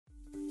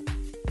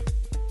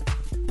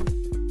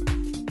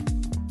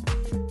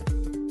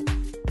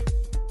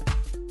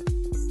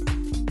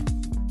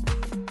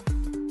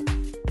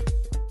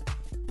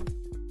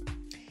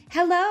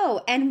Hello,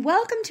 and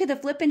welcome to the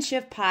Flip and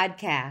Shift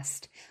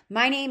podcast.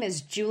 My name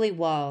is Julie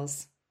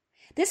Walls.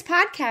 This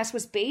podcast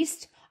was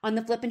based on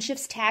the Flip and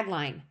Shift's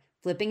tagline,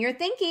 flipping your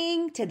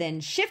thinking to then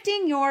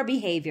shifting your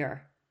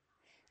behavior.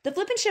 The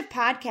Flip and Shift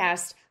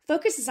podcast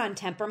focuses on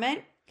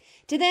temperament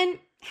to then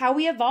how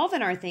we evolve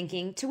in our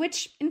thinking to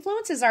which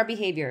influences our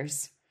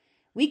behaviors.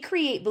 We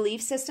create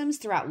belief systems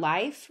throughout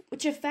life,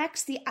 which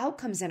affects the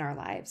outcomes in our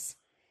lives.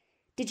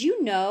 Did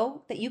you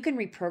know that you can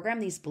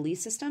reprogram these belief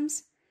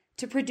systems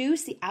to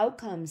produce the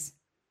outcomes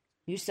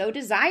you so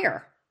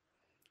desire?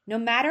 No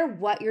matter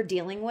what you're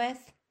dealing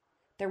with,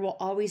 there will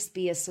always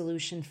be a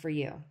solution for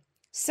you.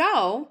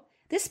 So,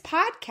 this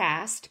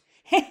podcast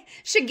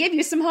should give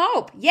you some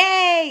hope.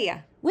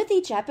 Yay! With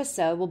each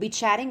episode, we'll be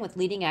chatting with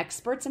leading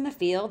experts in the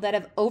field that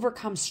have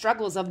overcome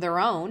struggles of their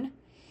own.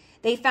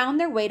 They found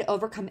their way to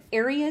overcome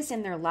areas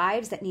in their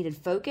lives that needed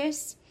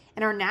focus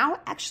and are now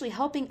actually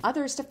helping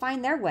others to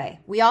find their way.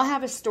 We all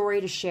have a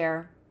story to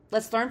share.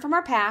 Let's learn from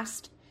our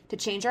past to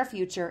change our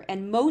future,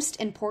 and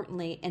most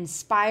importantly,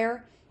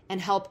 inspire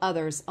and help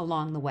others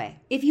along the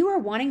way. If you are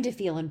wanting to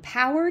feel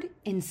empowered,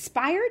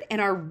 inspired, and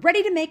are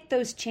ready to make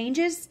those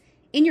changes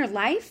in your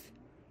life,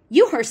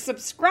 you are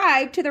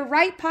subscribed to the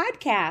right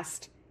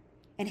podcast.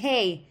 And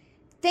hey,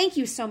 thank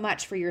you so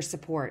much for your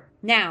support.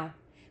 Now,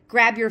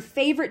 grab your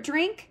favorite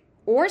drink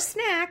or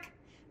snack,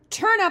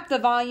 turn up the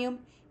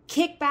volume,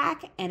 kick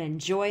back, and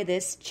enjoy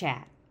this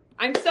chat.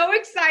 I'm so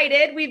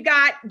excited. We've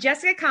got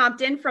Jessica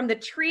Compton from the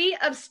Tree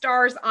of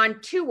Stars on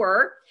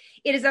tour.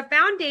 It is a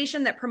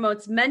foundation that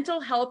promotes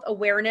mental health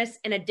awareness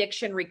and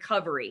addiction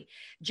recovery.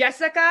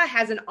 Jessica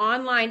has an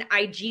online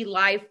IG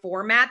live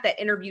format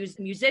that interviews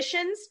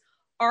musicians,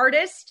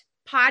 artists,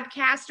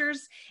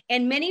 podcasters,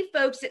 and many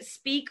folks that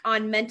speak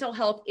on mental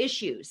health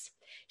issues.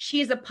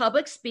 She is a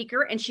public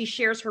speaker and she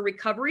shares her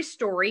recovery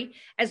story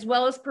as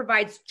well as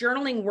provides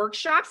journaling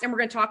workshops. And we're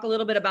going to talk a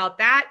little bit about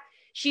that.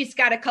 She's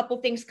got a couple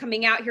things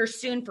coming out here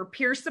soon for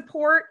peer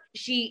support.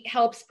 She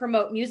helps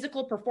promote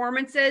musical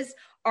performances,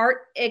 art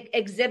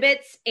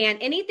exhibits, and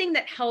anything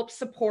that helps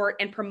support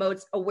and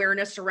promotes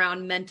awareness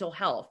around mental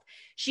health.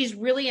 She's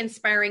really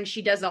inspiring.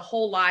 She does a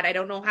whole lot. I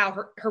don't know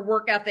how her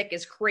work ethic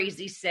is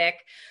crazy sick.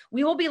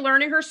 We will be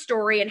learning her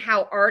story and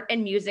how art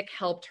and music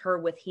helped her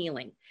with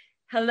healing.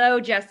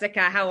 Hello,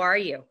 Jessica. How are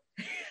you?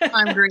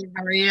 I'm great.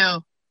 How are you?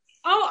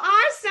 Oh,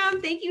 awesome.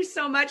 Thank you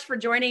so much for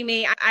joining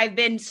me. I've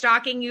been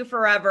stalking you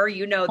forever.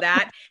 You know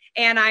that.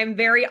 And I'm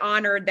very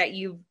honored that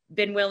you've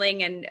been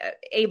willing and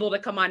able to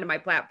come onto my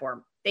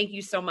platform. Thank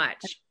you so much.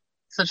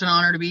 Such an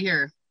honor to be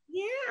here.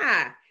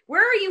 Yeah.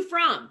 Where are you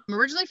from? I'm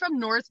originally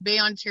from North Bay,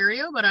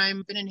 Ontario, but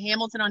I've been in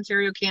Hamilton,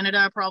 Ontario,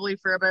 Canada, probably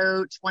for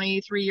about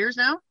 23 years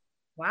now.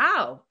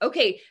 Wow.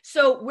 Okay.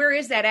 So where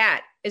is that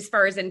at as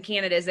far as in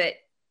Canada? Is it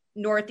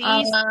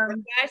northeast,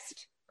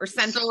 northwest, or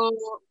central?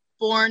 So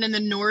born in the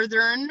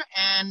northern,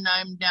 and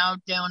I'm now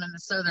down in the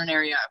southern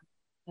area.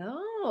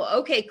 Oh,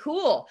 okay,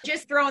 cool.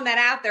 Just throwing that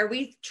out there.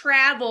 We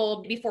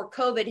traveled before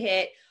COVID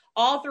hit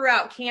all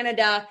throughout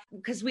Canada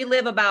because we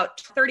live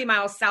about 30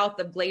 miles south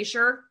of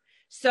Glacier.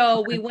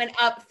 So we went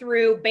up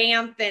through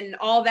Banff and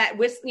all that,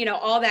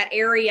 all that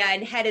area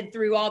and headed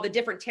through all the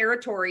different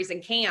territories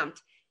and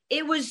camped.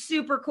 It was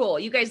super cool.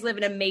 You guys live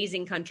in an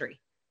amazing country.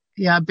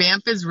 Yeah,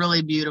 Banff is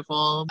really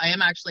beautiful. I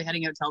am actually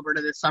heading out to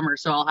Alberta this summer,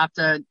 so I'll have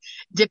to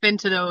dip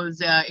into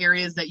those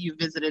areas that you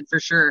visited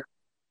for sure.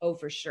 Oh,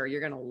 for sure.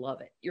 You're going to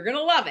love it. You're going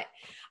to love it.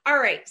 All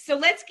right. So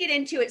let's get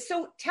into it.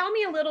 So tell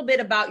me a little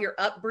bit about your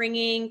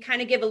upbringing, kind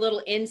of give a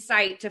little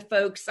insight to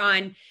folks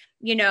on,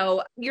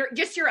 your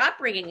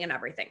upbringing and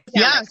everything.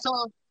 Yeah. So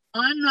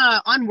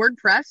on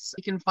WordPress,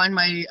 you can find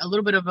a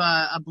little bit of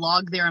a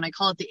blog there, and I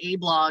call it the A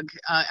blog.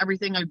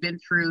 Everything I've been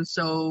through.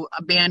 So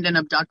abandoned,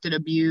 abducted,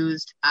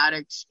 abused,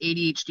 addict,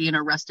 ADHD, and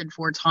arrested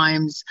 4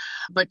 times.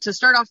 But to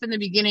start off in the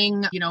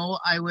beginning,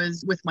 I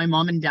was with my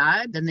mom and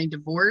dad. Then they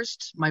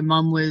divorced. My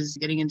mom was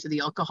getting into the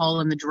alcohol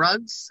and the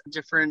drugs,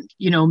 different,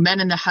 men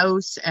in the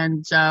house.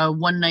 And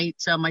one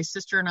night, my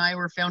sister and I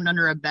were found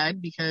under a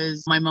bed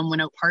because my mom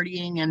went out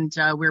partying, and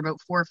we were about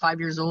 4 or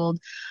 5 years old.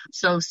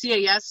 So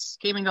CAS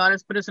came and got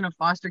us, put us in a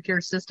foster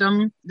care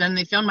system. Then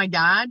they found my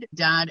dad.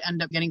 Dad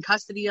ended up getting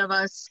custody of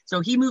us.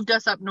 So he moved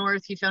us up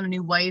north. He found a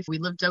new wife. We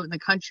lived out in the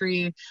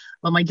country.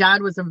 Well, my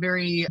dad was a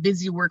very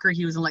busy worker.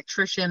 He was an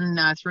electrician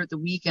throughout the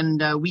week, and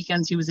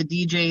weekends he was a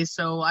DJ.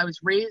 So I was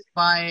raised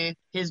by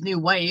his new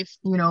wife,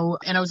 and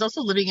I was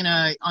also living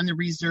on the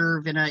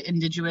reserve in an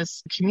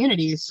indigenous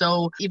community.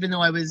 So even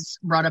though I was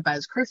brought up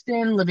as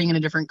Christian, living in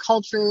a different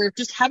culture,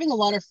 just having a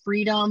lot of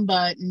freedom,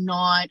 but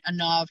not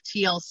enough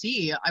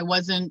TLC. I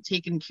wasn't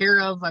taken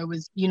care of. I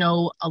was,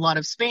 a lot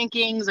of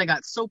spankings. I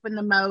got soap in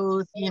the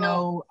mouth,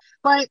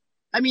 but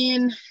I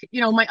mean,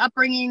 my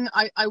upbringing,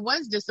 I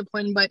was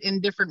disciplined, but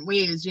in different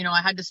ways.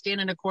 I had to stand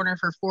in a corner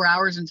for 4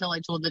 hours until I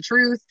told the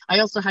truth. I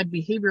also had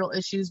behavioral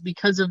issues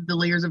because of the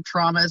layers of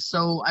trauma.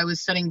 So I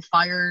was setting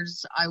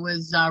fires. I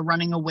was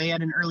running away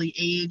at an early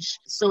age.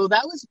 So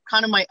that was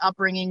kind of my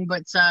upbringing.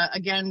 But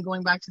again,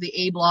 going back to the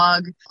A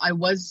blog, I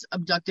was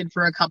abducted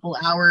for a couple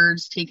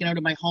hours, taken out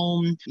of my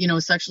home,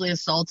 sexually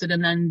assaulted.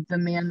 And then the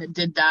man that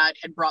did that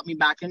had brought me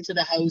back into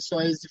the house. So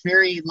I was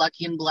very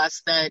lucky and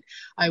blessed that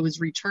I was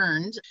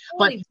returned.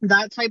 But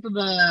that type of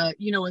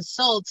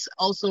assault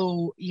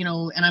also,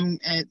 and I'm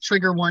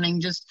trigger warning,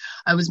 just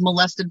I was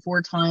molested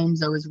 4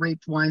 times. I was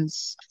raped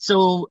once.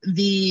 So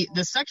the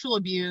sexual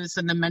abuse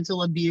and the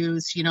mental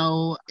abuse,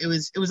 it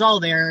was all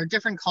there,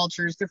 different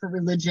cultures, different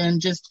religion,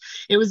 just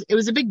it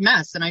was a big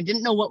mess. And I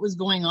didn't know what was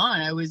going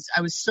on. I was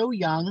so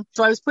young.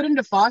 So I was put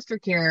into foster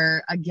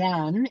care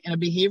again in a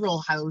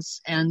behavioral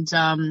house. And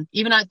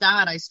even at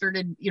that, I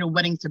started,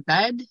 wetting to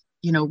bed,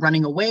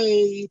 running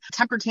away,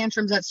 temper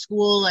tantrums at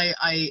school.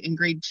 In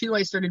grade 2,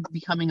 I started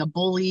becoming a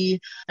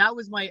bully. That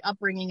was my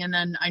upbringing. And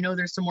then I know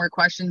there's some more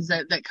questions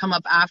that come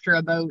up after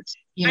about,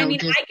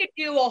 I could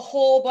do a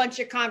whole bunch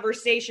of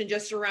conversation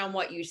just around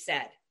what you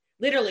said.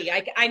 Literally.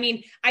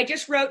 I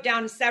just wrote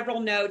down several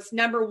notes.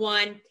 Number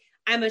 1,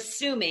 I'm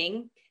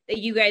assuming that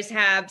you guys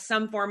have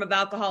some form of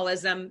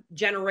alcoholism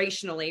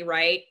generationally,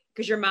 right?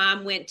 Because your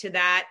mom went to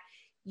that.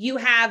 You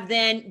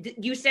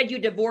said you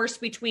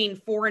divorced between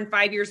 4 and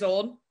 5 years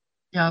old.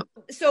 Yeah.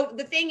 So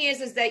the thing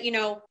is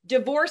that,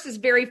 divorce is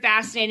very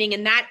fascinating,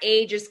 and that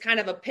age is kind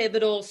of a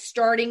pivotal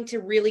starting to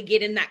really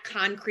get in that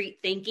concrete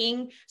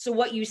thinking. So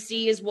what you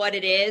see is what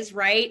it is,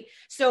 right?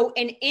 So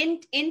and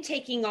in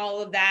taking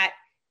all of that,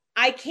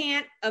 I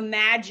can't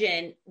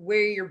imagine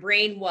where your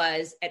brain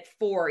was at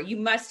 4. You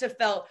must have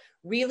felt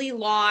really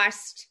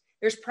lost.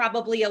 There's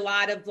probably a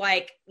lot of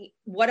like,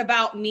 what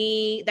about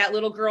me? That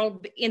little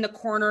girl in the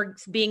corner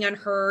being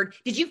unheard.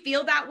 Did you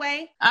feel that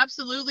way?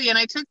 Absolutely. And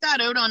I took that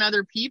out on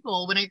other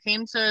people. When it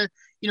came to,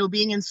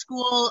 being in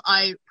school,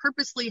 I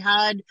purposely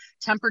had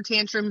temper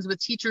tantrums with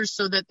teachers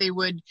so that they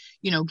would,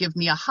 give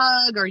me a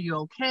hug. Are you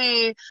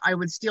okay? I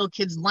would steal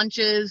kids'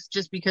 lunches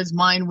just because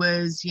mine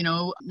was,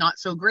 not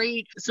so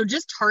great. So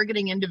just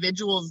targeting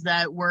individuals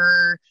that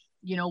were,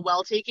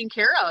 well taken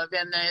care of,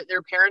 and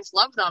their parents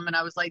love them. And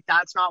I was like,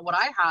 that's not what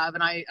I have.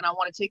 And I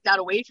want to take that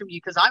away from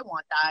you because I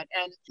want that.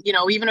 And,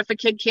 even if a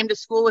kid came to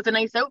school with a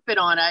nice outfit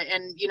on it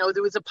and,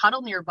 there was a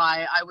puddle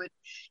nearby, I would,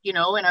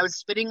 and I was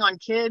spitting on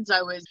kids.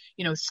 I was,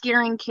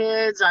 scaring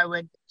kids. I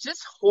would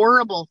just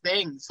horrible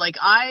things. Like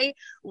I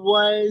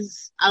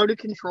was out of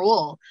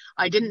control.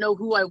 I didn't know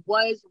who I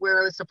was,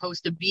 where I was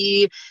supposed to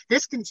be.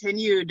 This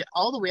continued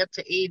all the way up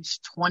to age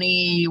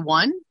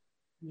 21.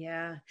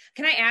 Yeah.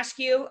 Can I ask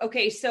you?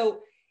 Okay.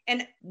 So,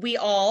 and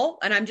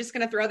I'm just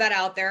going to throw that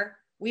out there.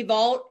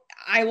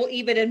 I will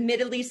even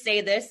admittedly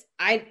say this.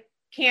 I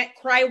can't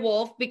cry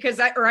wolf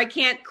I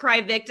can't cry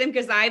victim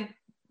because I've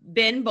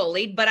been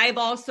bullied, but I've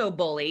also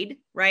bullied.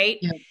 Right.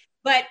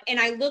 Yeah.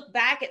 And I look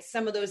back at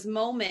some of those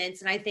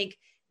moments and I think,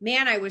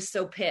 man, I was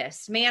so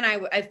pissed. Man,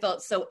 I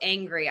felt so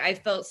angry. I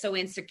felt so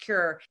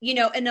insecure,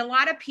 and a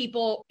lot of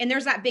people, and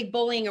there's that big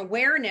bullying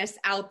awareness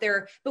out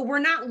there, but we're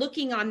not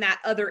looking on that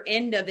other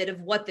end of it,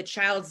 of what the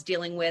child's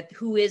dealing with,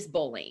 who is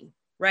bullying,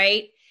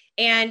 right?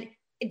 And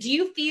do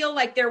you feel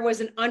like there was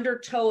an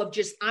undertow of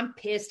just, I'm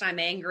pissed, I'm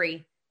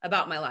angry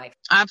about my life?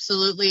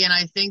 Absolutely. And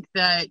I think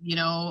that,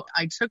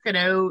 I took it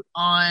out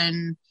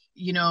on,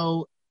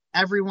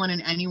 everyone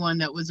and anyone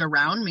that was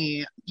around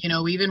me,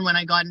 even when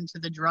I got into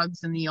the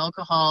drugs and the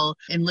alcohol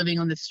and living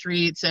on the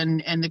streets and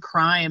the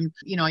crime,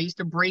 I used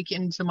to break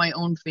into my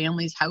own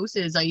family's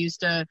houses. I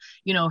used to,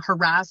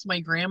 harass my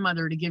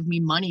grandmother to give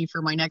me money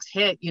for my next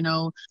hit,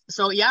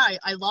 So yeah,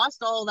 I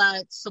lost all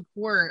that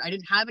support. I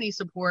didn't have any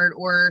support,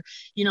 or,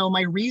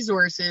 my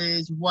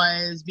resources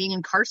was being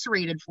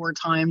incarcerated 4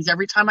 times.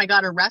 Every time I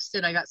got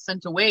arrested, I got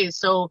sent away.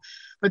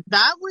 But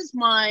that was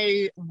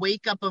my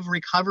wake up of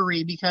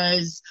recovery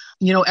because,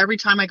 every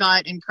time I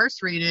got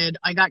incarcerated,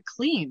 I got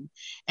clean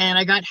and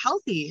I got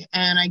healthy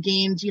and I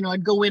gained,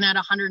 I'd go in at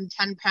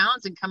 110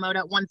 pounds and come out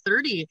at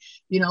 130.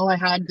 I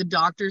had the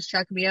doctors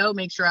check me out,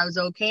 make sure I was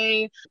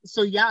okay.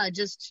 So yeah,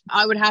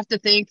 I would have to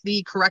thank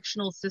the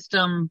correctional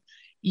system.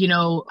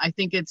 I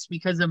think it's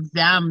because of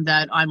them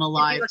that I'm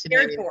alive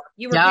today.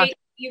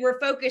 You were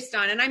focused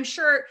on, and I'm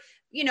sure,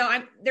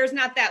 there's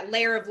not that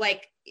layer of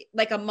like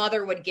a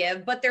mother would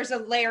give, but there's a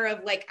layer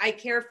of like, I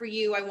care for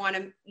you. I want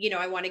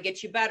to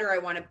get you better. I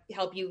want to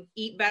help you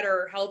eat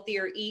better,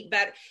 healthier, eat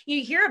better.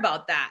 You hear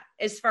about that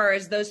as far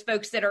as those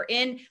folks that are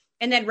in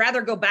and then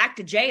rather go back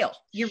to jail.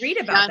 You read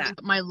about that.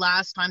 My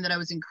last time that I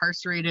was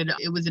incarcerated,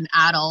 it was an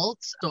adult.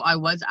 So I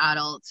was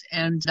adult,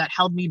 and that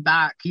held me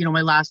back.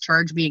 My last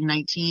charge being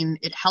 19,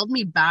 it held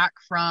me back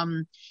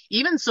from,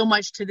 even so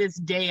much to this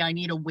day, I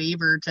need a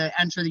waiver to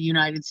enter the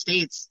United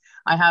States.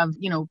 I have,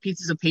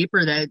 pieces of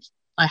paper that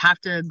I have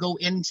to go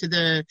into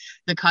the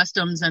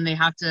customs, and they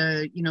have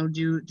to,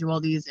 do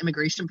all these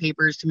immigration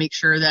papers to make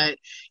sure that,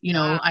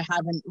 wow, I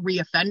haven't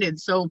reoffended.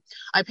 So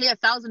I pay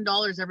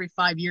 $1,000 every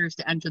 5 years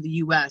to enter the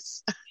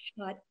US.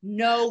 God,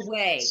 no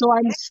way. So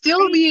I'm That's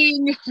still crazy.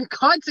 being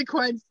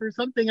consequenced for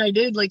something I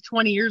did like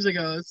 20 years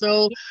ago.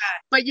 So, Yeah,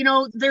 but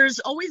there's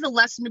always a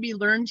lesson to be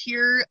learned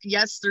here.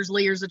 Yes, there's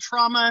layers of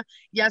trauma.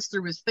 Yes,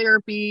 there was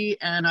therapy,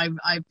 and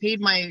I've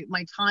paid my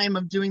time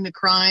of doing the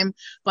crime.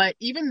 But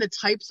even the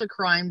types of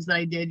crimes that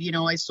I did,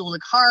 I stole a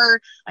car,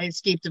 I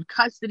escaped of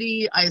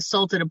custody, I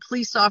assaulted a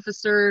police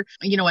officer,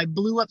 I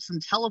blew up some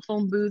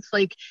telephone booths.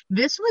 Like,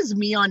 this was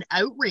me on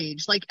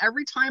outrage. Like,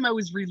 every time I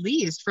was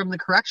released from the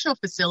correctional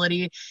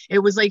facility, it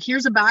was like,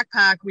 here's a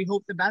backpack. We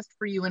hope the best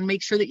for you, and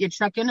make sure that you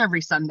check in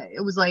every Sunday.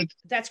 It was like,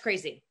 that's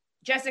crazy.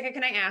 Jessica,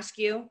 can I ask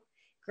you,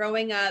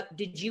 growing up,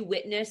 did you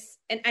witness,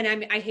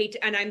 I hate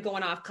to, and I'm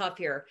going off cuff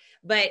here,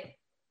 but,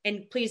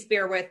 and please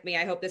bear with me.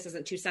 I hope this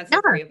isn't too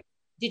sensitive for yeah. you.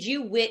 Did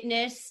you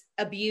witness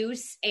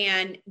abuse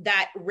and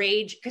that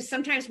rage? Because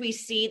sometimes we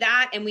see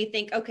that and we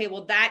think, okay,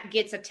 well, that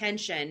gets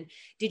attention.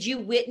 Did you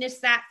witness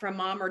that from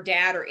mom or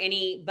dad or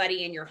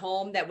anybody in your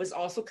home that was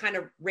also kind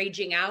of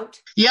raging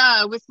out?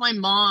 Yeah, with my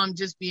mom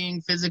just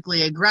being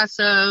physically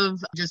aggressive,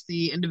 just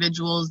the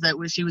individuals that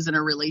she was in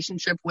a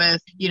relationship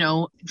with,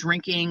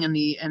 drinking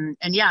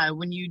and yeah,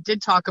 when you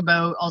did talk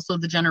about also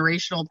the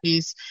generational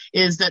piece,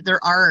 is that there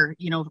are,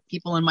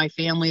 people in my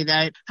family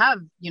that have,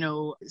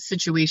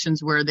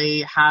 situations where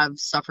they have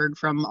suffered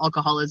from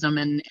alcoholism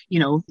and,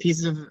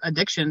 pieces of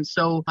addiction.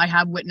 So I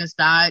have witnessed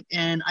that.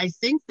 And I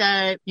think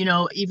that,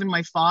 even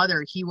my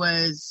father, he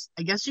was,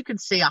 I guess you could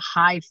say, a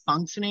high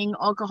functioning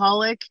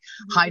alcoholic,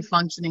 high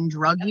functioning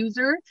drug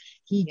user.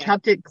 He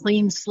kept it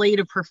clean slate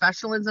of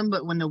professionalism.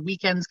 But when the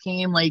weekends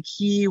came, like,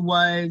 he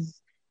was,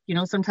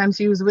 sometimes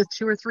he was with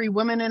 2 or 3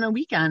 women in a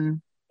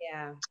weekend.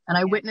 Yeah. And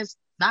I witnessed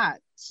that.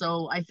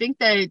 So I think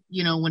that,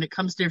 when it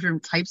comes to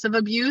different types of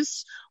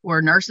abuse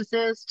or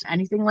narcissist,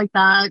 anything like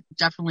that,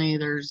 definitely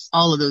there's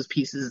all of those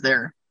pieces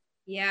there.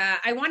 Yeah.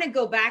 I want to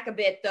go back a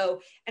bit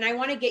though, and I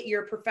want to get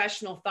your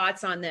professional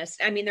thoughts on this.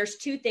 I mean, there's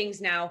 2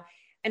 things now,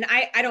 and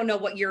I don't know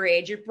what your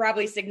age, you're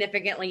probably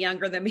significantly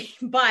younger than me,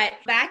 but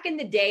back in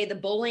the day, the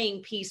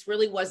bullying piece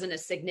really wasn't a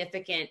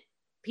significant.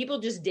 People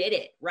just did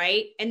it,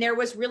 right? And there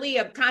was really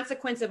a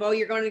consequence of, oh,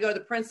 you're going to go to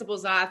the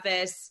principal's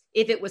office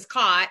if it was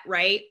caught,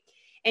 right?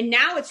 And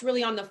now it's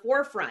really on the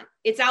forefront.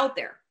 It's out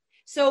there.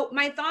 So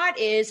my thought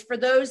is, for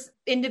those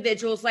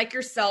individuals like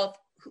yourself,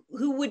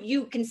 who would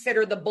you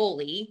consider the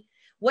bully?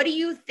 What do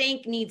you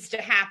think needs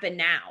to happen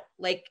now,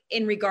 like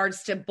in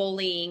regards to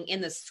bullying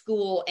in the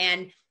school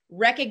and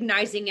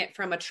recognizing it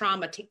from a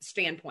trauma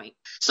standpoint?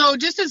 So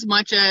just as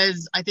much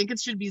as I think it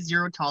should be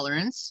zero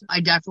tolerance, I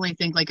definitely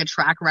think like a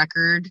track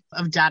record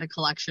of data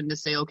collection to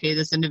say, okay,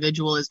 this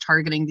individual is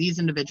targeting these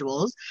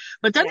individuals.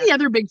 But then the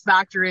other big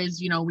factor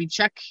is,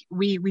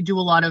 we do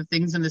a lot of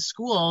things in the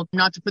school,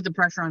 not to put the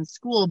pressure on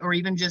school or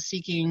even just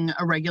seeking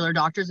a regular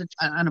doctor's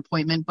an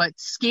appointment, but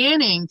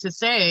scanning to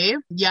say,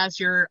 yes,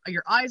 your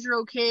eyes are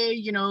okay,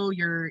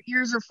 your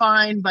ears are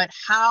fine, but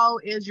how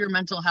is your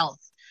mental health?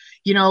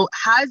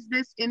 Has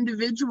this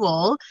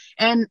individual,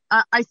 and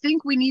I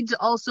think we need to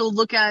also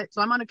look at, so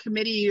I'm on a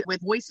committee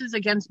with Voices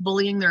Against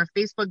Bullying. They're a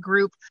Facebook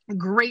group,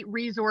 great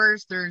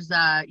resource. There's,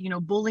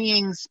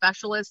 bullying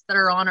specialists that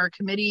are on our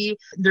committee.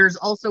 There's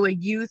also a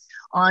youth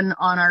on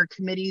our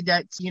committee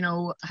that,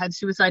 had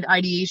suicide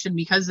ideation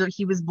because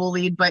he was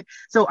bullied. But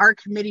so our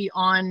committee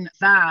on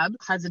VAB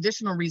has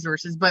additional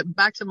resources. But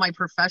back to my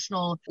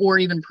professional or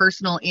even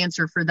personal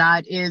answer for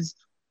that is,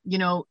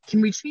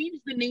 can we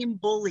change the name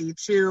bully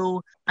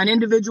to an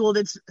individual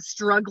that's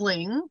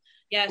struggling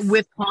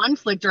with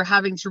conflict or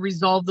having to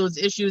resolve those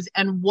issues?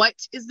 And what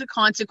is the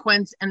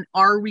consequence? And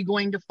are we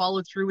going to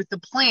follow through with the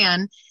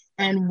plan?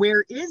 And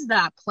where is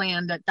that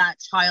plan that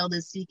child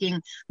is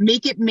seeking?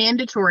 Make it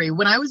mandatory.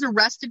 When I was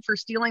arrested for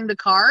stealing the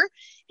car,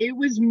 it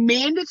was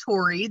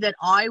mandatory that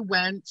I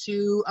went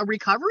to a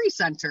recovery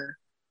center.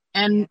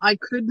 And I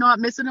could not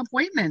miss an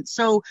appointment.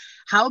 So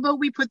how about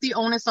we put the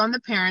onus on the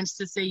parents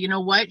to say, you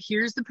know what,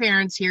 here's the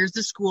parents, here's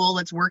the school,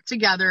 let's work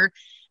together.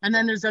 And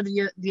then there's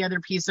the other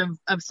piece of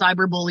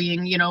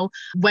cyberbullying.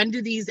 When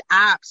do these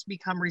apps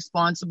become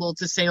responsible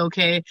to say,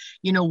 okay,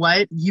 you know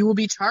what, you will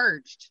be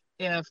charged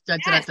if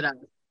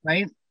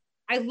right?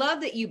 I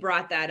love that you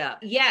brought that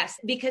up.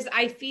 Yes, because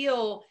I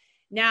feel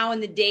now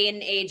in the day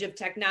and age of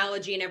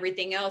technology and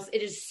everything else,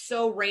 it is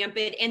so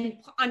rampant. And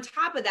on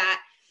top of that,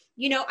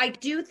 I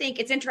do think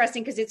it's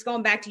interesting because it's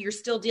going back to, you're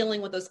still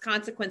dealing with those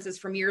consequences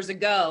from years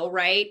ago,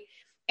 right?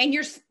 And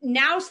you're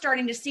now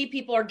starting to see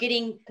people are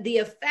getting the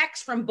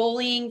effects from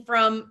bullying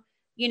from,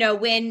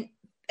 when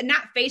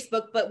not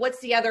Facebook, but what's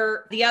the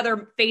other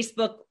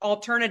Facebook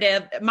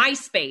alternative,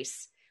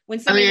 MySpace, when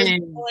somebody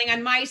was bullying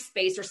on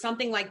MySpace or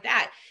something like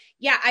that.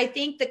 Yeah, I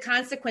think the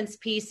consequence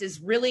piece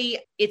is really,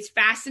 it's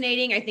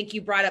fascinating. I think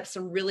you brought up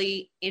some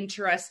really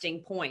interesting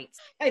points.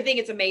 I think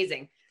it's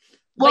amazing.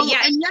 Well,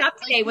 but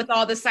today with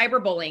all the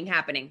cyberbullying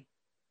happening.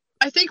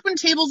 I think when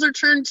tables are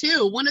turned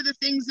too, one of the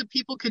things that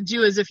people could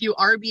do is if you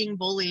are being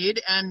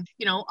bullied, and,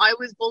 I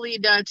was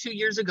bullied 2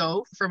 years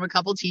ago from a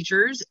couple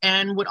teachers.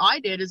 And what I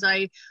did is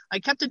I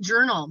kept a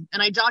journal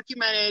and I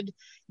documented,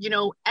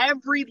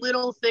 every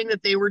little thing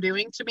that they were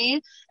doing to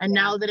me. And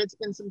now that it's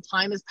been some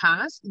time has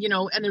passed,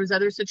 and there's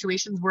other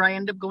situations where I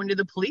end up going to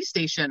the police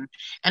station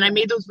and I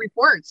made those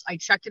reports. I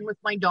checked in with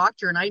my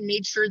doctor and I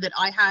made sure that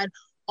I had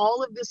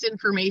all of this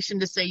information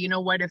to say,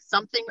 if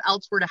something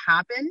else were to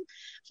happen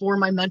for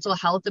my mental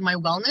health and my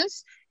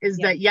wellness, is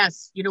that,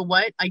 yes,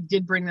 I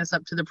did bring this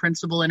up to the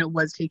principal and it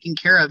was taken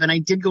care of. And I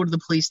did go to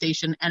the police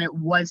station and it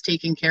was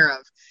taken care of.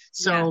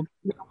 So,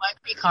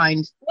 be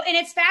kind. Well, and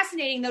it's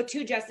fascinating though,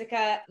 too,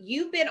 Jessica,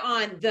 you've been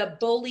on the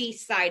bully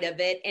side of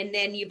it. And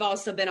then you've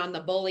also been on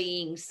the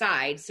bullying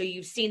side. So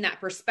you've seen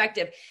that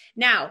perspective.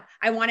 Now,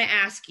 I want to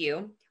ask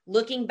you,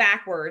 looking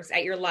backwards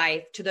at your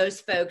life, to those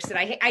folks that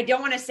I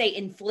don't want to say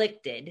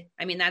inflicted.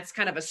 I mean, that's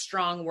kind of a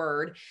strong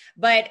word,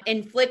 but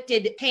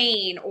inflicted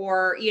pain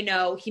or,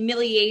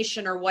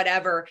 humiliation or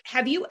whatever.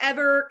 Have you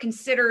ever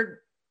considered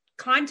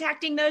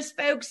contacting those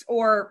folks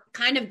or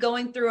kind of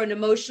going through an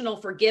emotional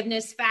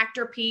forgiveness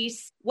factor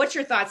piece? What's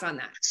your thoughts on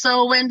that?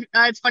 So when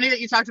it's funny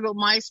that you talked about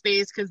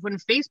MySpace, because when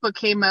Facebook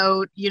came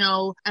out,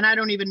 and I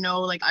don't even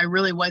know, I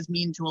really was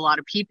mean to a lot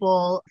of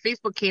people.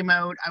 Facebook came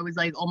out, I was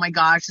like, oh my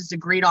gosh, this is a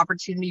great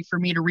opportunity for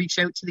me to reach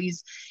out to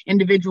these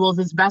individuals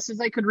as best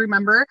as I could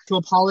remember, to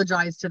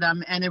apologize to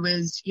them. And it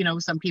was,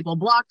 some people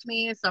blocked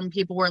me. Some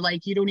people were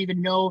like, you don't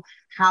even know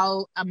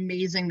how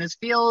amazing this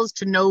feels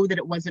to know that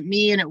it wasn't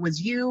me and it was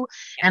you.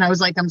 And I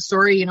was like, I'm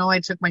sorry, I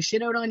took my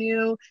shit out on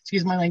you.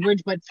 Excuse my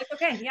language, but it's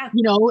okay. Yeah.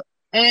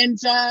 And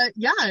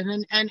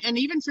and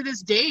even to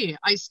this day,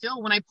 I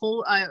still, when I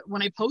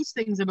post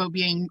things about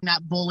being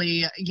that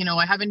bully,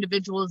 I have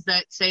individuals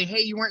that say,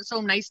 hey, you weren't so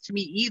nice to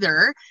me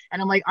either.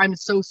 And I'm like, I'm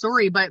so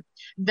sorry. But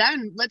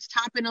then let's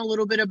tap in a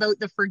little bit about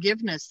the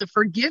forgiveness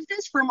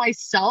for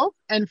myself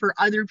and for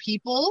other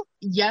people.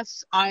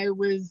 Yes, I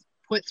was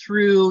put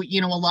through,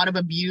 a lot of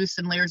abuse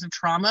and layers of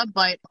trauma,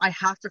 but I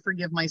have to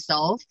forgive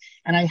myself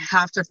and I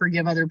have to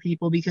forgive other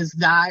people, because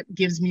that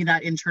gives me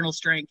that internal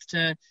strength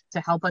to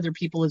help other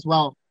people as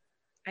well.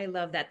 I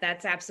love that.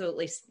 That's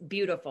absolutely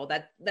beautiful.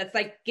 That's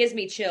gives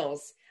me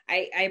chills.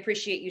 I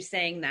appreciate you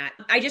saying that.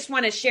 I just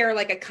want to share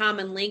a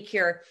common link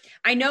here.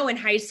 I know in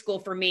high school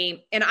for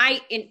me, and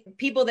in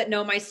people that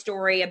know my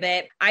story a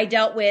bit, I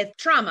dealt with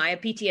trauma. I have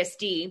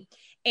PTSD.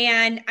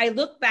 And I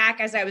look back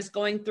as I was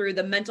going through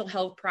the mental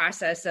health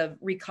process of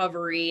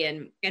recovery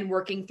and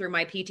working through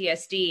my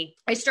PTSD,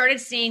 I started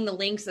seeing the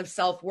links of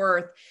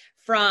self-worth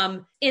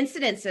from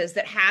incidences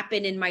that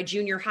happened in my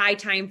junior high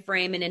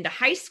timeframe and into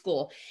high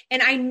school.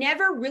 And I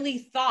never really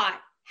thought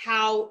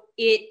how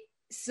it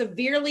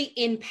severely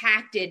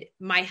impacted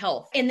my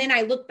health. And then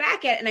I look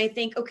back at it and I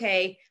think,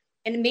 okay,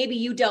 and maybe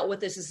you dealt with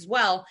this as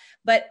well,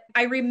 but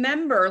I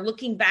remember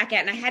looking back at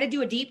it and I had to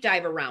do a deep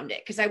dive around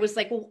it, because I was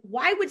like, well,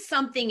 why would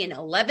something in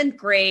 11th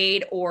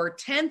grade or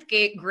 10th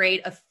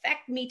grade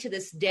affect me to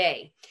this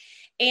day?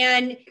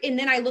 And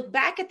then I look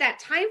back at that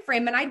time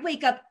frame and I'd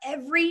wake up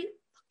every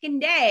fucking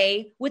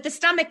day with a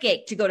stomach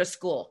ache to go to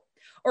school,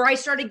 or I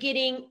started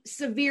getting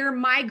severe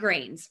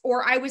migraines,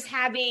 or I was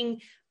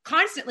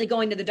constantly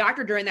going to the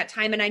doctor during that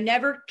time, and I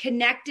never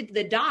connected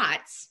the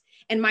dots.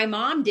 And my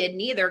mom didn't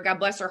either, God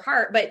bless her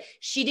heart, but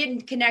she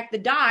didn't connect the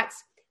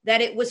dots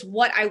that it was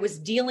what I was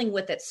dealing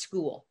with at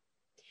school.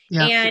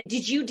 Yeah. And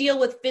did you deal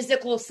with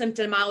physical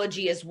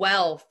symptomology as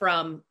well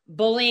from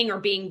bullying or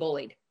being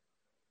bullied?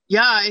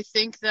 Yeah, I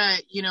think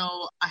that,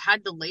 I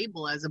had to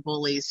label as a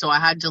bully. So I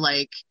had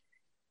to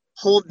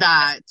hold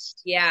that.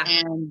 Yeah.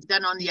 And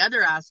then on the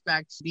other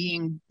aspect,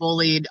 being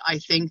bullied, I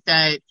think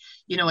that,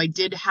 I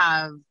did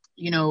have,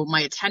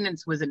 my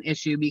attendance was an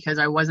issue because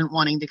I wasn't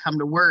wanting to come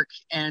to work,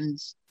 and,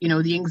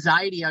 the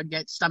anxiety, I'd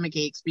get stomach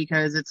aches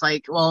because it's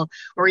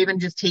or even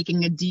just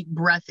taking a deep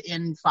breath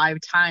in 5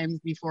 times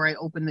before I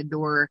opened the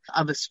door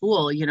of a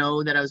school,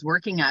 that I was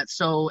working at.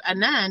 So,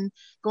 and then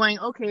going,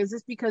 okay, is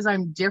this because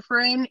I'm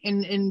different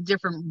in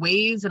different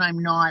ways and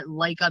I'm not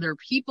like other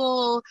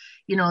people,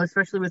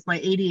 especially with my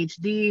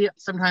ADHD,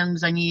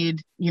 sometimes I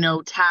need,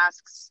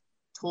 tasks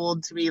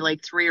told to me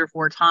 3 or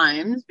 4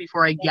 times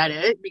before I get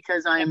it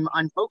because I'm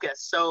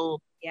unfocused.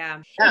 So yeah,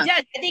 it does.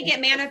 I think it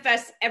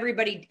manifests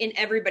everybody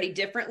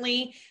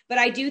differently, but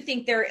I do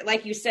think there,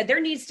 like you said, there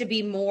needs to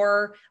be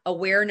more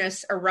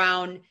awareness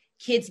around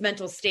kids'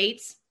 mental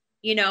states.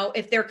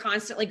 If they're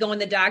constantly going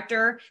to the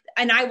doctor,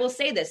 and I will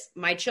say this,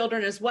 my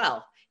children as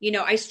well,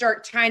 I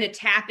start trying to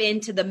tap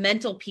into the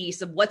mental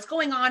piece of what's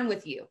going on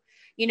with you.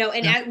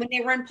 When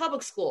they were in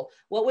public school,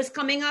 what was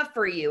coming up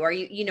for you? Are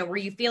you, were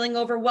you feeling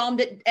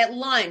overwhelmed at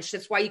lunch?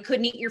 That's why you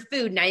couldn't eat your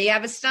food. Now you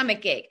have a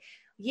stomach ache.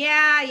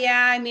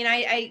 Yeah. I mean,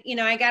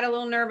 I got a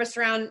little nervous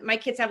around, my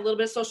kids have a little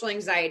bit of social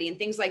anxiety and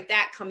things like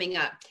that coming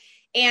up.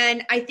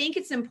 And I think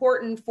it's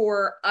important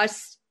for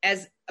us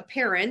as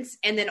parents,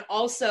 and then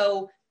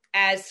also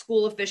as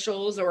school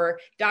officials or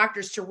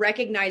doctors, to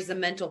recognize the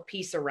mental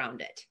piece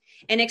around it.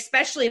 And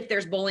especially if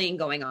there's bullying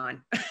going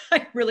on,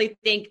 I really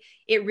think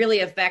it really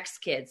affects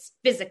kids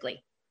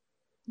physically.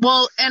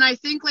 Well, and I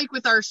think like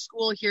with our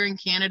school here in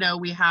Canada,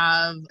 we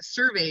have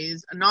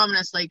surveys,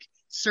 anonymous like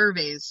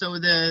surveys. So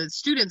the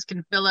students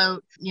can fill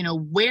out,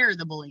 where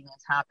the bullying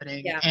is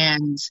happening. Yeah.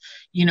 And,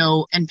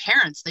 and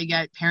parents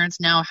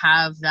now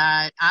have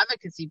that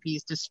advocacy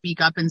piece to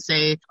speak up and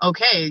say,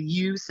 okay,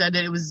 you said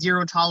that it was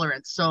zero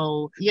tolerance.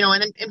 So,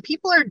 and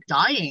people are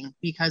dying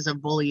because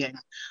of bullying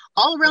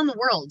all around the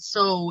world.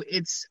 So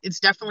it's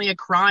definitely a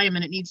crime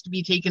and it needs to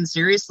be taken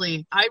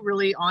seriously. I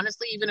really,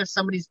 honestly, even if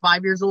somebody's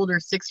 5 years old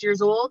or 6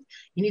 years old,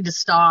 you need to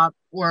stop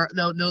or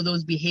know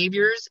those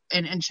behaviors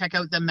and check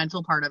out the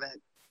mental part of it.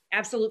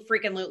 Absolute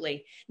freaking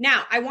lootly.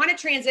 Now, I want to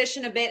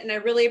transition a bit, and I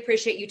really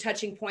appreciate you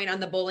touching point on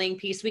the bullying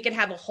piece. We could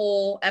have a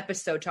whole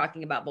episode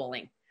talking about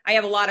bullying. I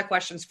have a lot of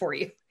questions for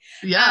you.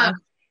 Yeah.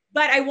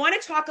 But I want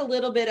to talk a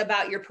little bit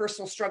about your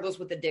personal struggles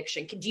with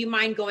addiction. Do you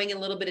mind going in a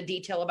little bit of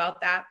detail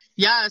about that?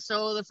 Yeah.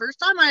 So the first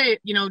time I,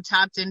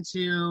 tapped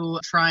into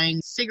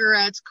trying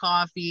cigarettes,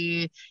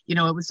 coffee,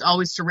 it was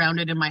always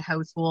surrounded in my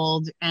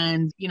household,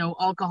 and,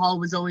 alcohol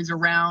was always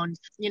around,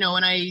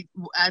 and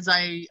as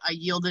I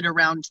yielded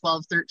around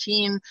 12,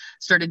 13,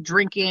 started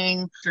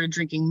drinking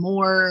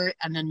more,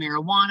 and then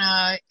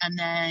marijuana, and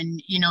then,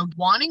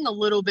 wanting a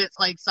little bit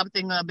like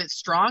something a bit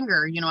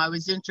stronger. I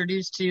was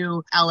introduced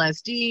to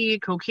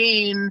LSD, cocaine,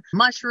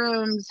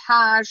 mushrooms,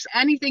 hash,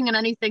 anything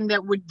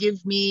that would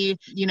give me,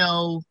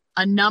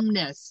 a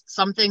numbness,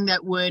 something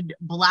that would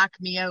black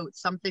me out,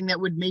 something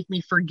that would make me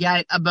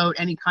forget about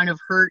any kind of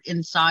hurt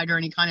inside or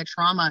any kind of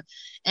trauma.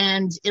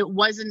 And it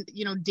wasn't,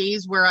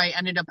 days where I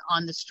ended up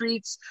on the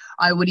streets.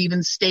 I would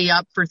even stay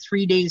up for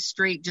 3 days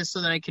straight just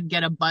so that I could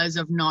get a buzz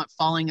of not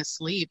falling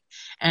asleep.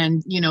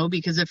 And,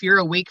 because if you're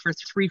awake for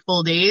 3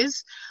 full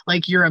days,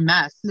 like you're a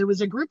mess. There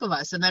was a group of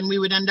us, and then we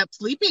would end up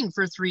sleeping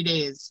for 3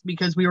 days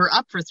because we were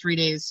up for 3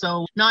 days.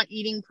 So not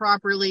eating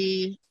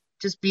properly,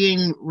 just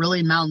being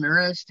really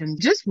malnourished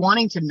and just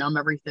wanting to numb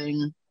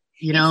everything,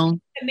 It's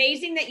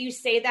amazing that you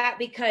say that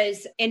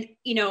because,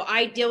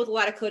 I deal with a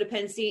lot of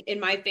codependency in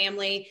my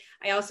family.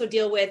 I also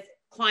deal with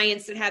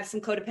clients that have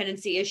some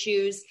codependency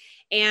issues,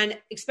 and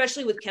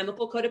especially with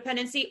chemical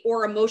codependency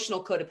or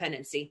emotional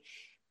codependency.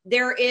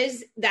 There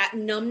is that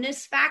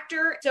numbness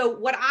factor. So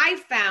what I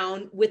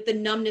found with the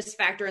numbness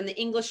factor, and the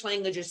English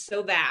language is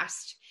so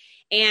vast,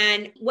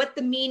 and what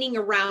the meaning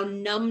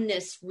around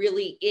numbness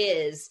really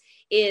is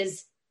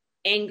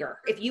anger.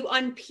 If you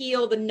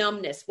unpeel the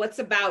numbness, what's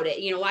about it?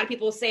 A lot of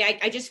people say,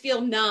 I just feel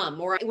numb,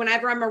 or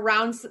whenever I'm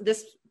around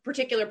this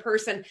particular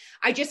person,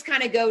 I just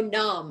kind of go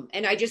numb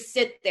and I just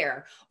sit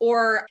there.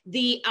 Or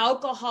the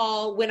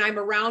alcohol, when I'm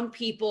around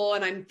people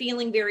and I'm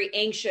feeling very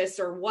anxious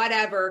or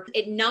whatever,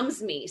 it numbs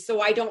me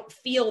so I don't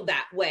feel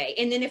that way.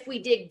 And then if we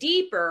dig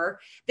deeper,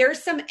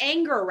 there's some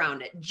anger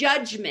around it,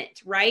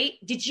 judgment, right?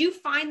 Did you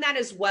find that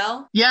as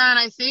well? Yeah. And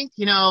I think,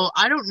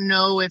 I don't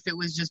know if it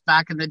was just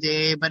back in the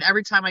day, but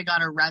every time I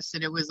got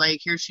arrested, it was like,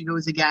 here she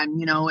goes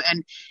again,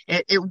 and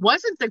it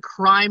wasn't the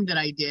crime that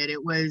I did.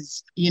 It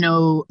was,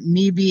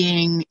 me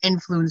being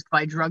influenced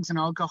by drugs and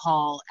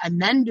alcohol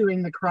and then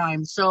doing the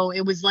crime. So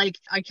it was like,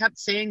 I kept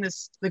saying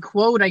this, the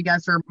quote, I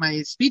guess, or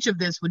my speech of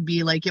this would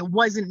be like, it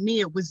wasn't me,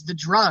 it was the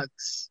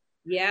drugs.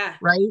 Yeah.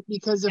 Right.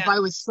 Because if I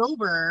was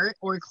sober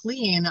or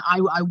clean,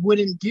 I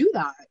wouldn't do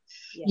that.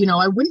 Yeah.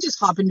 I wouldn't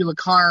just hop into a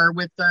car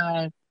with,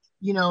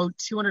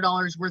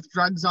 $200 worth of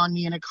drugs on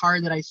me in a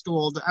car that I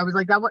stole. I was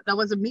like, that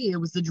wasn't me. It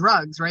was the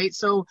drugs. Right.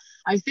 So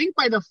I think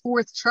by the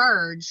 4th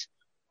charge,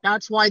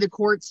 that's why the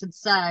courts had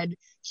said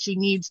she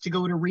needs to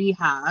go to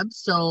rehab.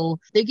 So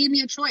they gave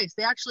me a choice.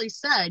 They actually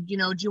said, do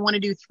you want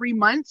to do 3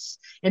 months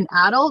in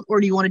adult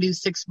or do you want to do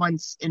 6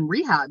 months in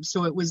rehab?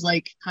 So it was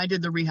like, I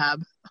did the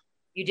rehab.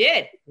 You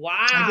did? Wow.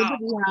 I did the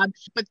rehab,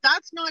 but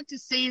that's not to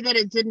say that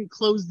it didn't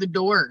close the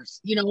doors.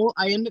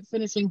 I ended up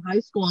finishing high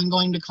school and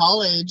going to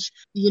college,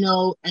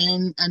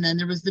 and then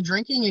there was the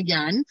drinking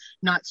again,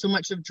 not so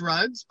much of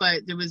drugs,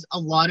 but there was a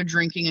lot of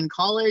drinking in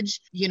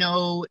college,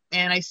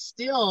 and I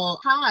still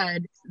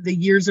had the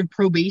years of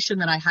probation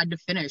that I had to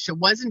finish. It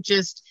wasn't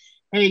just,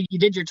 hey, you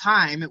did your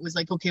time. It was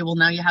like, okay, well,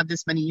 now you have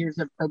this many years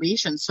of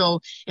probation.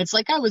 So it's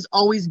like I was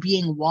always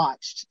being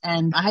watched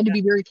and I had to be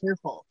very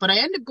careful. But I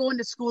ended up going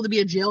to school to be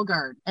a jail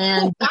guard.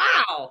 And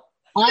wow.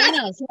 I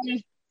know. So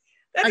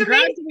I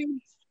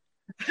graduated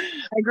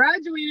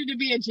to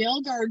be a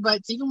jail guard,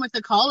 but even with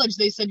the college,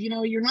 they said,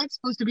 you're not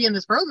supposed to be in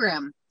this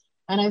program.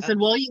 And I said,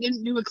 well, you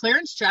didn't do a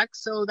clearance check,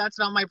 so that's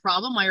not my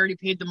problem. I already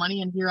paid the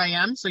money and here I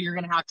am, so you're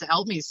going to have to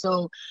help me.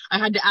 So I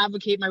had to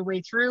advocate my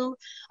way through.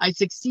 I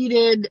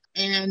succeeded.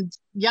 And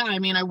yeah,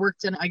 I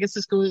worked in, I guess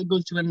this goes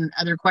to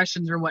other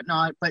questions or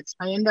whatnot, but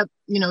I end up,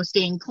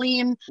 staying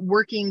clean,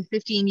 working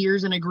 15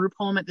 years in a group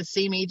home at the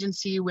same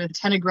agency with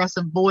 10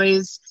 aggressive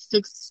boys,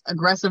 6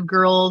 aggressive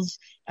girls.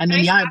 And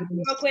then,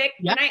 real quick,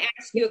 Can I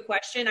ask you a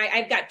question?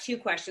 I've got 2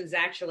 questions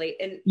actually,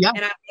 and I'm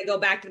going to go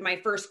back to my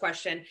first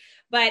question,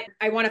 but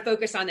I want to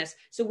focus on this.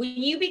 So when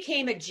you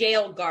became a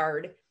jail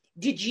guard,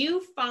 did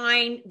you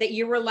find that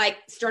you were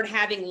started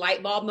having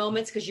light bulb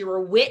moments because you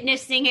were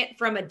witnessing it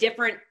from a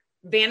different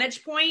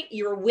vantage point,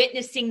 you were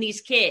witnessing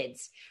these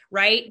kids,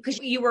 right? Because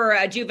you were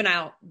a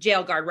juvenile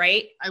jail guard,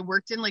 right? I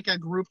worked in like a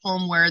group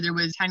home where there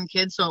was 10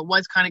 kids. So it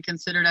was kind of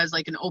considered as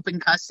like an open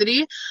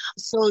custody.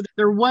 So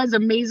there was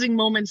amazing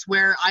moments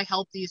where I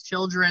helped these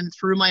children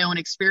through my own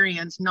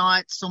experience,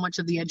 not so much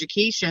of the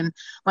education,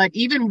 but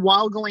even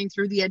while going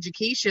through the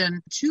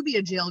education to be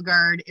a jail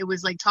guard, it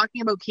was like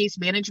talking about case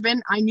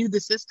management. I knew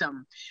the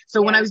system.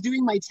 So when I was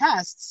doing my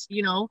tests,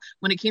 you know,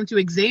 when it came to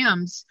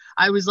exams,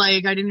 I was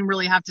like, I didn't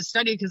really have to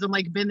study because I'm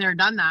like, been there,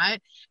 done that.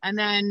 And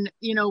then,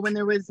 you know, when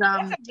there was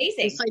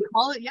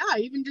psychology,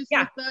 even just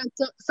like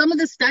some of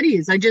the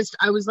studies,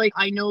 I was like,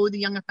 I know the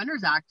Young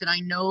Offenders Act, and I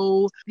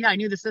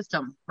knew the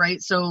system,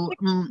 right? So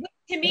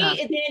to me, and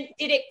then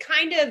did it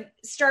kind of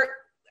start?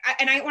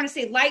 And I want to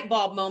say light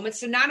bulb moments.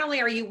 So not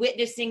only are you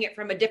witnessing it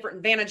from a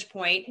different vantage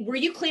point, were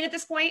you clean at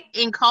this point?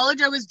 In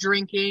college, I was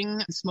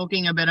drinking,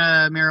 smoking a bit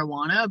of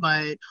marijuana,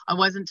 but I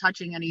wasn't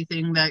touching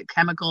anything that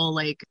chemical,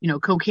 like, you know,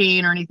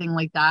 cocaine or anything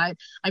like that.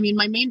 I mean,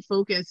 my main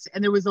focus,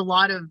 and there was a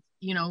lot of,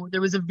 you know,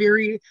 there was a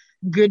very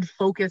good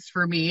focus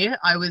for me.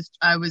 I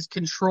was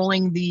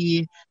controlling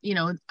the, you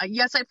know,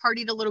 yes, I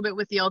partied a little bit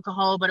with the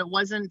alcohol, but I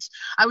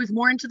was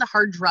more into the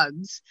hard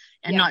drugs,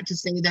 and not to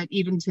say that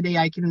even today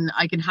I can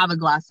have a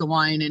glass of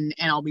wine and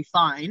I'll be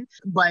fine.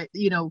 But,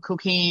 you know,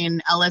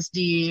 cocaine,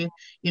 LSD,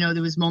 you know,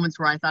 there was moments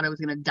where I thought I was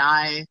going to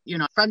die, you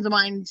know, friends of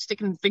mine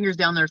sticking fingers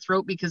down their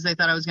throat because they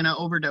thought I was going to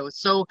overdose.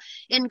 So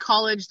in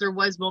college, there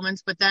was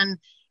moments, but then,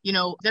 you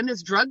know, then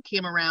this drug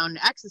came around,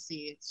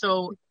 ecstasy.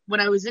 So when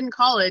I was in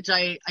college,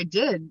 I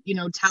did, you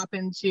know, tap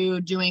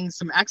into doing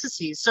some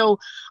ecstasy. So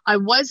I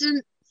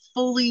wasn't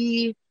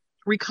fully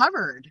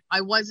recovered.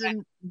 I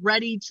wasn't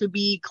ready to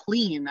be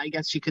clean, I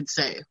guess you could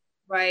say.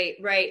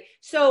 Right.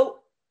 So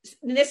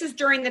this is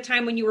during the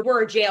time when you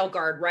were a jail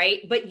guard, right?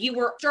 But you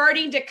were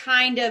starting to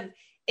kind of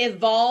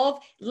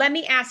evolve. Let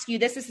me ask you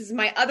this. This is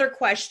my other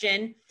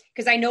question,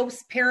 because I know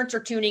parents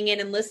are tuning in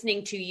and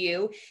listening to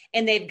you,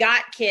 and they've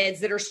got kids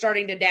that are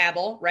starting to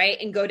dabble,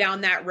 right, and go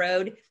down that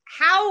road.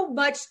 How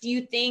much do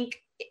you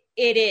think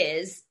it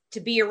is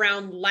to be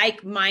around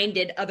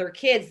like-minded other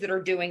kids that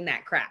are doing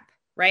that crap,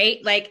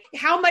 right? Like,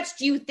 how much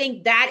do you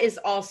think that is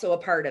also a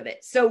part of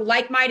it? So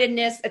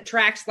like-mindedness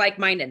attracts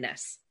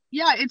like-mindedness.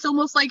 Yeah, it's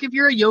almost like if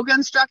you're a yoga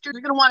instructor,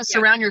 you're going to want to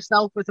surround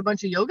yourself with a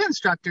bunch of yoga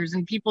instructors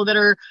and people that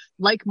are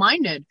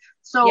like-minded.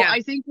 So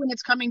I think when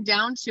it's coming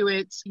down to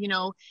it, you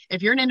know,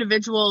 if you're an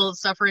individual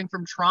suffering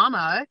from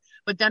trauma,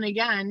 but then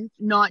again,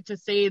 not to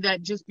say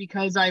that just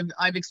because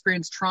I've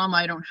experienced trauma,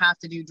 I don't have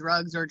to do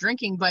drugs or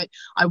drinking, but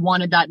I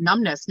wanted that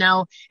numbness.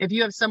 Now, if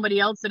you have somebody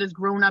else that has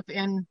grown up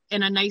in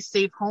a nice,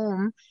 safe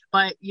home,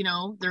 but, you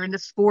know, they're into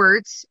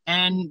sports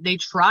and they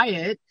try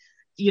it,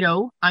 you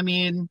know, I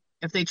mean,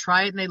 if they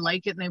try it and they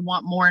like it and they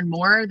want more and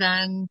more,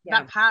 then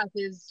that path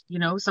is, you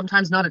know,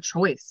 sometimes not a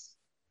choice.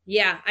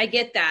 Yeah, I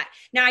get that.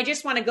 Now, I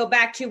just want to go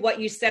back to what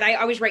you said. I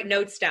always write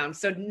notes down.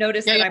 So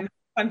notice that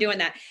I'm doing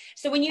that.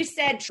 So when you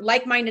said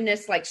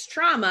like-mindedness likes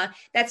trauma,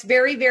 that's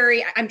very,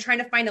 very, I'm trying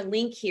to find a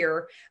link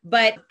here,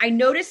 but I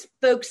noticed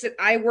folks that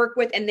I work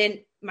with, and then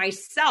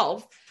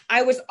myself,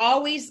 I was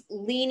always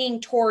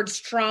leaning towards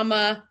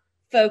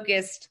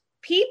trauma-focused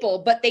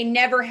people, but they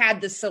never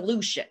had the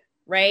solution,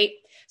 right?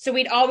 So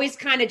we'd always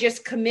kind of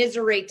just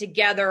commiserate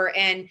together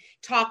and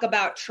talk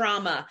about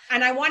trauma.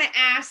 And I want to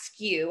ask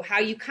you how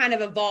you kind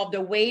of evolved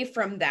away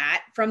from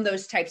that, from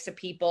those types of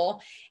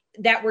people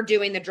that were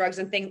doing the drugs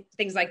and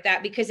things like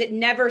that, because it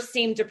never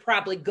seemed to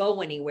probably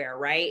go anywhere,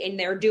 right? And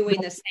they're doing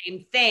the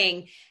same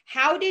thing.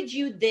 How did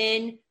you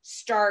then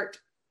start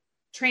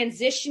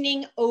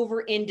transitioning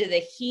over into the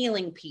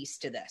healing piece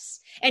to this?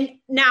 And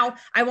now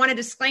I want to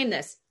disclaim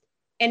this,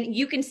 and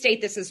you can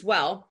state this as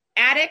well.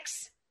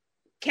 Addicts,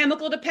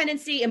 chemical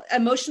dependency,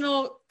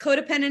 emotional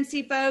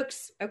codependency,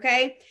 folks,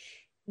 okay?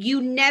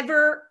 You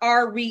never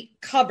are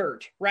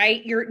recovered,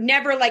 right? You're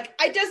never like,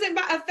 it doesn't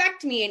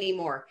affect me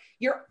anymore.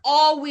 You're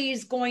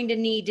always going to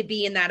need to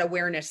be in that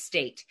awareness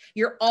state.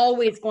 You're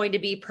always going to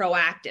be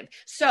proactive.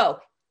 So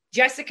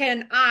Jessica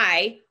and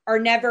I are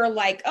never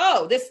like,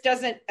 oh, this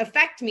doesn't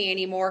affect me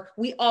anymore.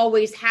 We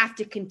always have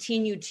to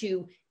continue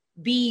to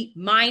be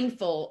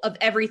mindful of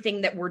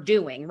everything that we're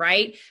doing,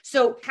 right?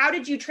 So how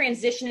did you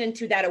transition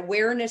into that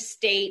awareness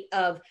state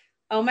of,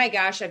 oh my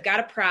gosh, I've got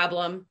a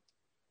problem.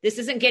 This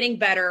isn't getting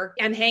better.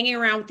 I'm hanging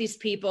around with these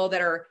people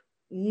that are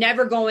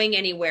never going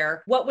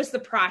anywhere. What was the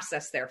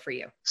process there for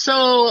you?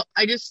 So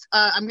I just,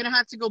 I'm going to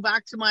have to go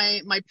back to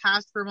my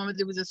past for a moment.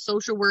 There was a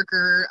social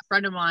worker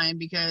friend of mine,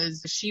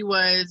 because she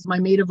was my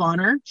maid of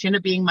honor. She ended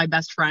up being my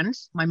best friend,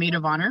 my maid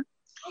of honor.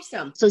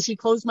 Awesome. So she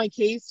closed my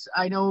case.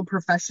 I know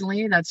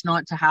professionally that's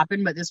not to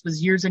happen, but this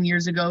was years and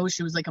years ago.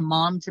 She was like a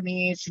mom to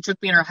me. She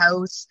took me in her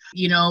house,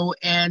 you know,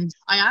 and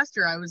I asked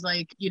her, I was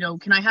like, you know,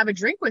 can I have a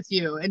drink with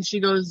you? And she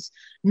goes,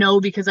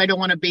 no, because I don't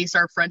want to base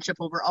our friendship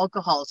over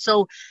alcohol.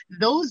 So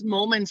those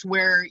moments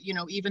where, you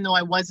know, even though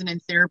I wasn't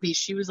in therapy,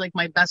 she was like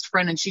my best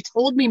friend. And she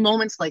told me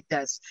moments like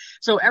this.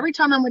 So every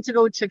time I went to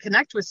go to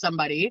connect with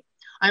somebody,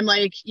 I'm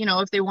like,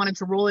 if they wanted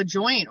to roll a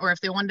joint or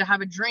if they wanted to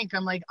have a drink,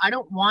 I'm like, I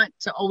don't want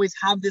to always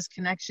have this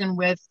connection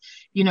with,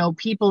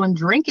 people and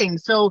drinking.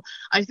 So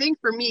I think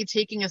for me,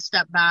 taking a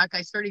step back,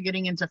 I started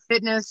getting into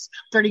fitness,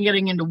 started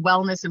getting into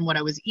wellness and what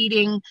I was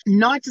eating.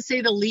 Not to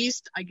say the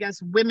least, I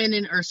guess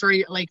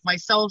like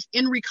myself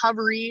in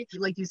recovery,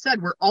 like you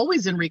said, we're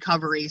always in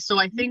recovery. So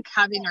I think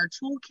having our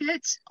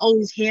toolkit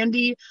always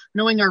handy,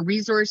 knowing our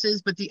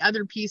resources, but the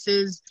other piece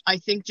is, I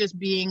think just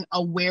being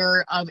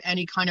aware of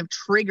any kind of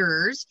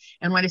triggers.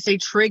 And when I say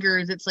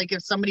triggers, it's like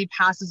if somebody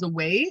passes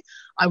away,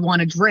 I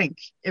want to drink.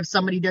 If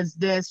somebody does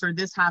this or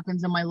this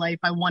happens in my life,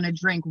 I want to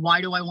drink.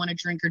 Why do I want to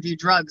drink or do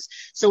drugs?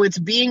 So it's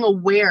being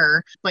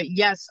aware. But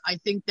yes, I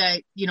think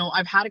that,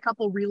 I've had a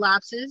couple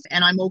relapses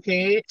and I'm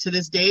okay to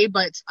this day.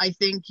 But I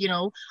think,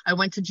 I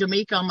went to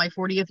Jamaica on my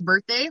 40th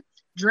birthday,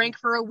 drank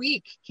for a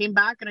week, came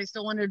back and I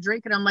still wanted to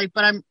drink. And I'm like,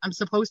 but I'm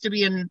supposed to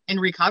be in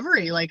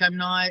recovery. Like I'm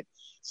not.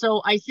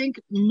 So I think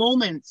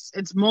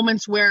it's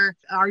moments where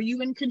are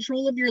you in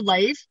control of your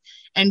life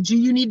and do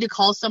you need to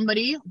call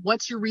somebody?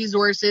 What's your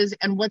resources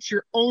and what's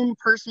your own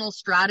personal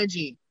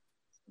strategy?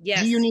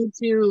 Yes. Do you need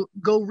to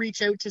go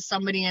reach out to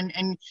somebody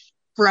and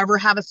forever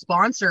have a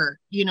sponsor,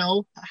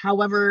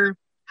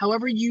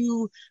 however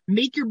you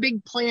make your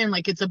big plan,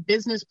 like it's a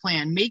business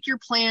plan, make your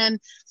plan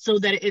so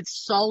that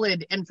it's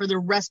solid and for the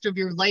rest of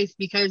your life,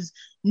 because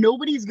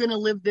nobody's going to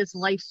live this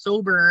life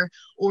sober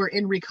or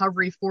in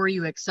recovery for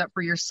you except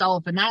for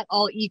yourself. And that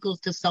all equals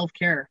to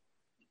self-care.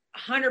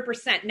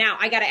 100%. Now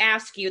I got to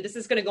ask you, this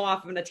is going to go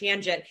off on a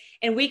tangent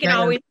and we can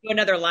always do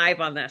another live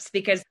on this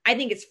because I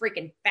think it's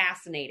freaking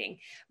fascinating.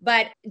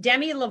 But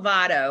Demi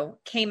Lovato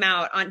came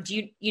out on,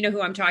 do you know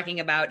who I'm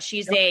talking about?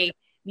 She's a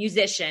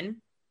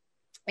musician.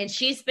 And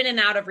she's been in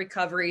and out of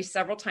recovery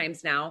several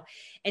times now.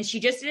 And she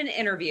just did an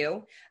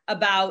interview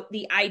about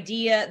the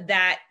idea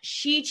that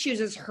she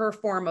chooses her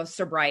form of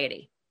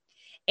sobriety.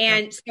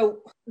 And so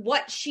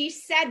what she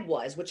said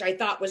was, which I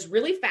thought was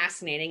really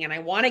fascinating, and I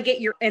want to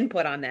get your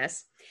input on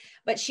this,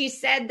 but she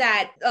said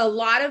that a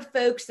lot of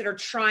folks that are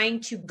trying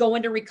to go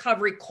into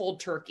recovery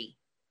cold turkey,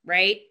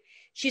 right?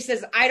 She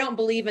says, I don't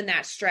believe in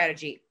that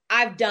strategy.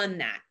 I've done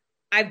that.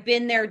 I've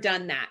been there,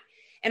 done that.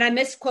 And I'm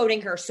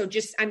misquoting her. So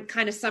I'm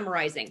kind of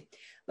summarizing.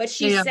 But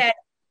she said,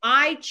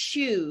 I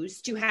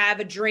choose to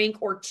have a drink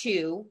or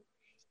two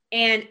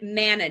and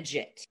manage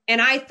it. And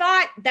I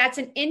thought that's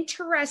an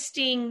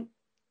interesting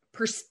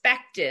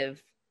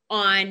perspective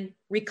on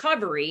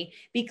recovery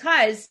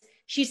because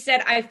she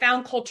said, I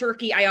found cold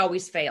turkey. I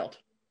always failed.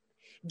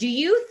 Do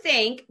you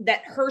think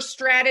that her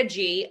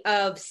strategy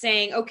of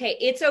saying, okay,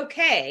 it's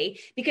okay,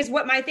 because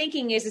what my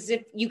thinking is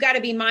if you got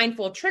to be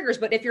mindful of triggers,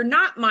 but if you're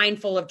not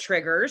mindful of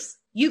triggers,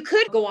 you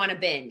could go on a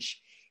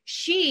binge.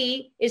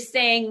 She is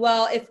saying,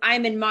 well, if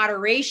I'm in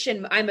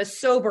moderation, I'm a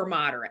sober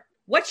moderate.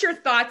 What's your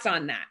thoughts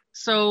on that?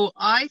 So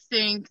I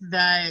think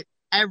that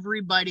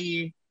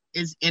everybody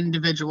is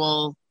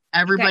individual.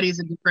 Everybody's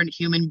a different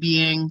human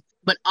being.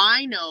 But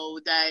I know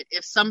that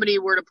if somebody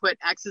were to put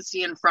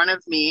ecstasy in front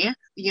of me,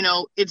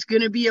 it's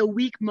going to be a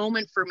weak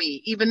moment for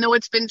me. Even though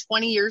it's been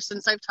 20 years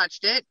since I've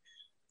touched it,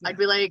 I'd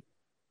be like,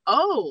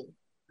 oh,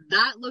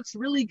 that looks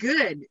really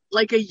good.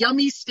 Like a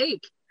yummy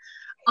steak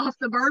off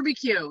the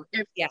barbecue.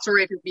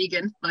 Sorry if you're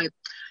vegan, but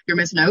you're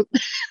missing out.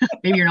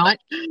 Maybe you're not.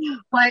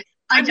 But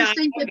I just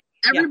think that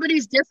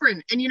everybody's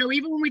different. And,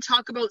 even when we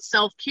talk about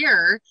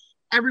self-care,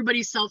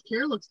 everybody's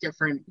self-care looks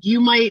different.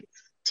 You might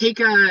take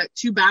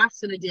 2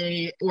 baths in a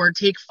day or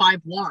take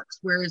 5 walks,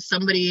 whereas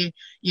somebody,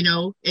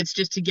 it's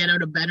just to get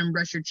out of bed and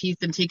brush your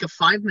teeth and take a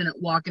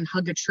 5-minute walk and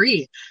hug a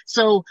tree.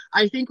 So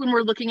I think when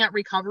we're looking at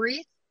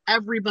recovery,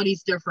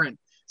 everybody's different.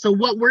 So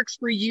what works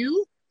for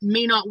you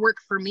may not work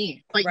for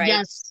me. But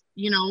yes,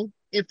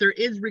 if there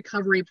is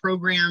recovery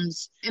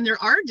programs, and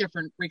there are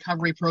different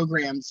recovery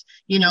programs,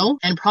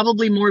 and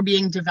probably more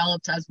being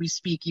developed as we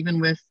speak, even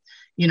with,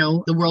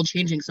 the world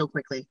changing so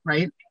quickly,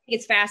 right?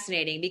 It's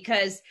fascinating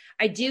because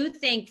I do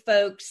think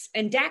folks,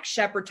 and Dax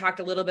Shepard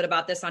talked a little bit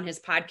about this on his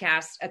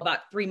podcast about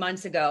 3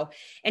 months ago,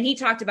 and he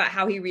talked about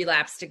how he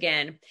relapsed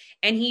again.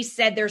 And he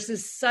said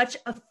there's such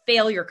a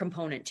failure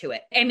component to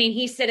it. I mean,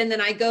 he said, and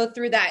then I go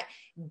through that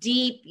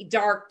deep,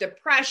 dark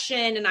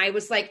depression. And I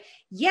was like,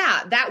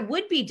 yeah, that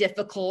would be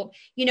difficult,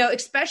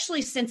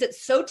 especially since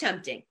it's so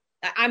tempting.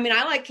 I mean,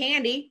 I like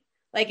candy.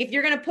 Like if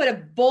you're going to put a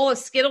bowl of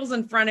Skittles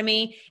in front of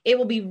me, it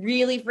will be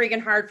really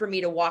freaking hard for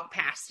me to walk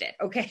past it.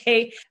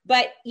 Okay.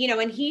 But,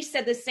 and he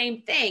said the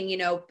same thing,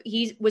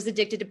 he was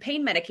addicted to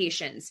pain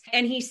medications.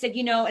 And he said,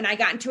 and I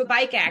got into a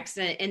bike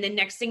accident. And then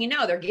next thing you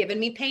know, they're giving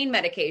me pain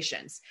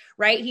medications,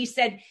 right? He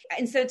said,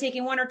 instead of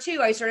taking 1 or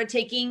 2, I started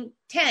taking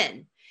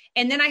 10.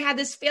 And then I had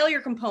this failure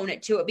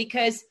component to it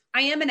because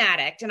I am an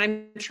addict and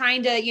I'm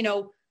trying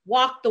to,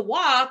 walk the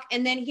walk.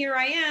 And then here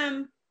I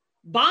am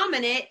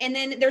bombing it. And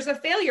then there's a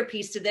failure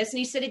piece to this. And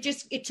he said,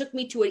 it took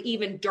me to an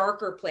even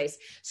darker place.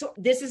 So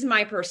this is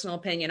my personal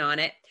opinion on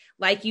it.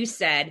 Like you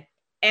said,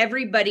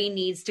 everybody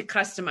needs to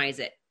customize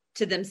it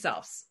to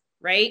themselves.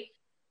 Right.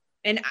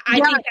 And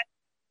I think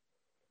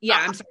that,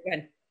 I'm sorry, go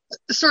ahead.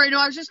 Sorry, no,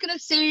 I was just going to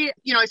say,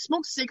 I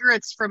smoked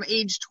cigarettes from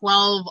age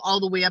 12 all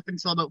the way up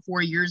until about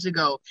 4 years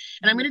ago.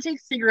 And I'm going to take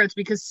cigarettes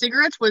because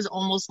cigarettes was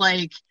almost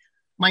like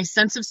my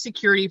sense of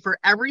security for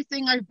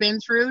everything I've been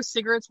through.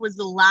 Cigarettes was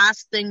the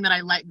last thing that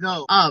I let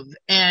go of,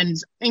 and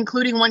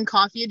including one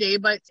coffee a day.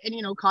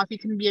 Coffee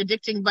can be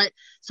addicting. But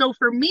so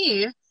for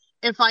me,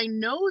 if I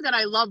know that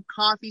I love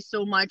coffee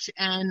so much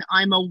and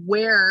I'm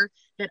aware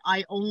that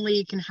I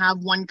only can have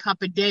one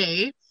cup a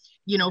day,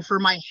 for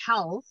my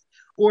health,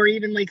 or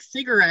even like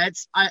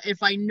cigarettes,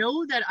 if I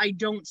know that I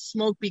don't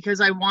smoke because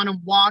I want to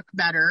walk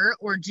better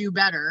or do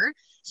better.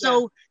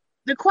 So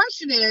the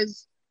question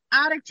is,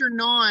 addict or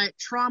not,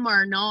 trauma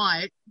or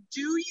not,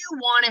 do you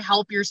want to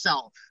help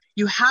yourself?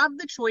 You have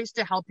the choice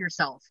to help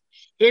yourself.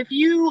 If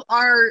you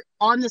are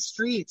on the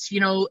streets,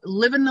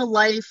 living the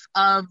life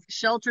of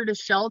shelter to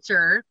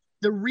shelter,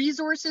 the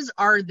resources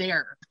are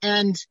there,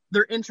 and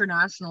they're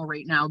international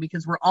right now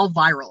because we're all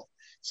viral.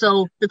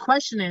 So the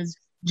question is,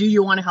 do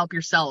you want to help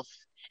yourself?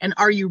 And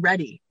are you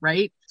ready?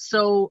 Right?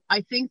 So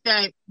I think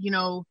that,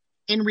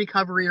 in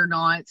recovery or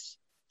not,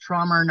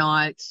 trauma or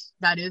not,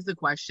 that is the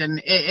question.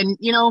 And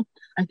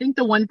I think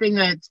the one thing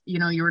that,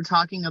 you were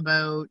talking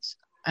about,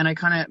 and I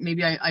kind of,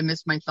 maybe I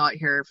missed my thought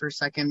here for a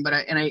second, but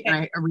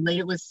I relate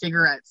it with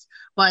cigarettes.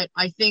 But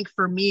I think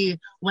for me,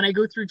 when I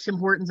go through Tim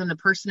Hortons and the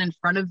person in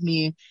front of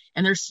me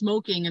and they're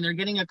smoking and they're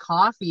getting a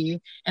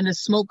coffee and the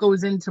smoke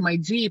goes into my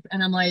Jeep,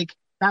 and I'm like,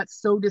 that's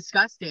so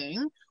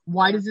disgusting.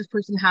 Why does this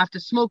person have to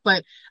smoke?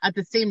 But at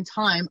the same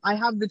time, I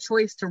have the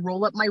choice to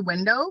roll up my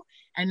window.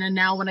 And then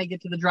now when I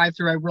get to the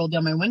drive-thru, I roll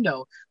down my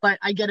window. But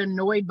I get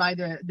annoyed by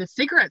the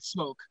cigarette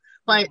smoke.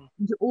 But,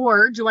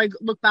 or do I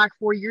look back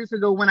 4 years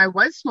ago when I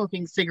was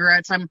smoking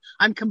cigarettes?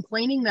 I'm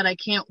complaining that I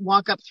can't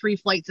walk up 3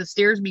 flights of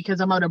stairs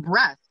because I'm out of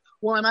breath.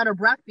 Well, I'm out of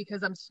breath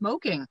because I'm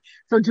smoking.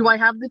 So do I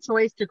have the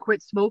choice to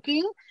quit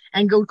smoking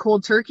and go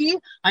cold turkey?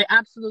 I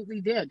absolutely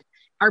did.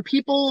 Are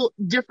people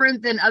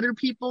different than other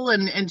people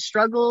and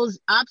struggles?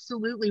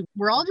 Absolutely.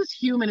 We're all just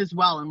human as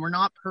well, and we're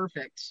not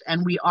perfect.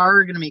 And we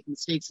are going to make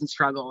mistakes and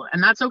struggle,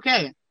 and that's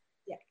okay.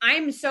 Yeah.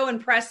 I'm so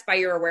impressed by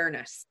your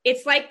awareness.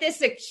 It's like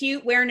this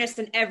acute awareness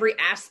in every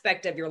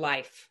aspect of your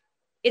life.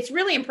 It's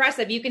really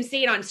impressive. You can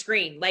see it on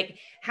screen. Like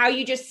how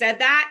you just said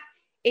that,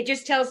 it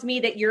just tells me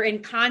that you're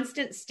in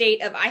constant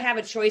state of, I have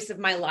a choice of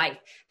my life,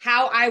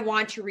 how I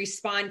want to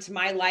respond to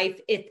my life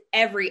in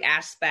every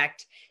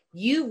aspect.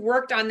 You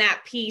worked on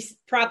that piece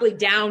probably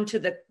down to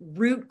the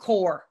root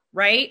core,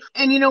 right?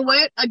 And you know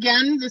what?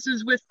 Again, this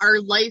is with our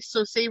life.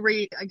 So say,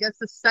 I guess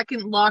the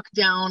second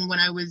lockdown when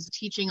I was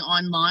teaching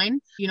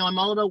online, I'm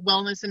all about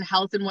wellness and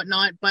health and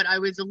whatnot, but I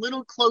was a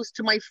little close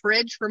to my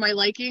fridge for my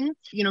liking,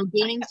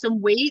 gaining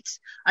some weight.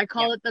 I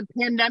call it the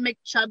pandemic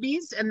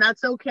chubbies, and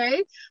that's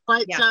okay.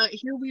 But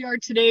here we are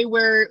today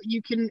where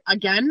you can,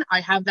 again, I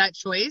have that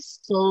choice.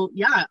 So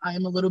yeah,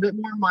 I'm a little bit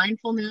more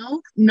mindful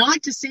now.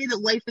 Not to say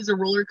that life is a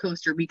roller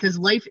coaster, because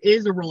life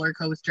is a roller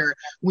coaster.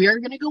 We are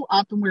going to go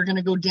up and we're going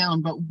to go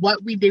down, but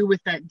what we do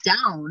with that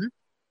down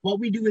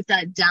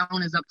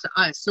is up to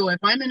us. So if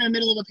I'm in the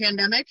middle of a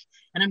pandemic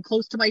and I'm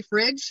close to my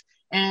fridge,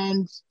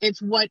 and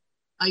it's what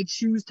I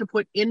choose to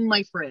put in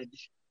my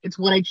fridge, it's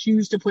what I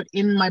choose to put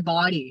in my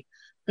body.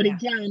 But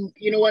again,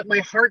 you know what? My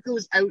heart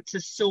goes out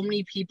to so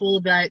many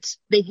people that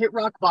they hit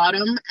rock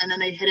bottom and then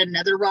they hit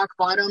another rock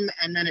bottom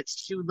and then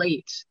it's too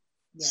late.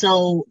 Yeah.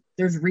 So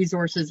there's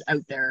resources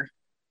out there.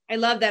 I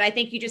love that. I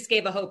think you just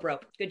gave a hope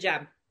rope. Good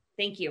job.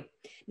 Thank you.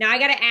 Now I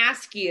got to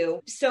ask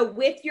you, so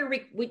with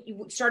when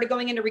you started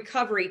going into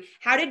recovery,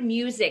 how did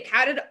music,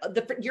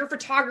 your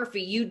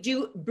photography, you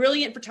do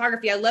brilliant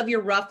photography. I love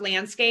your rough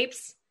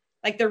landscapes.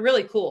 Like they're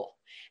really cool.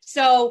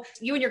 So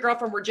you and your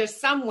girlfriend were just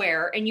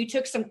somewhere and you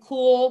took some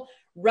cool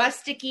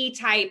rusticy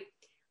type,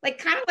 like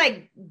kind of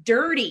like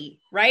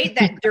dirty, right?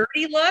 That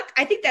dirty look.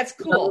 I think that's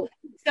cool.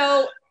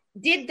 So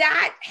did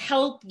that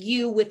help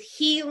you with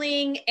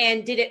healing,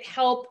 and did it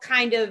help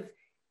kind of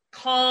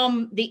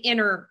calm the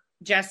inner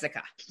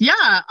Jessica? Yeah,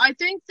 I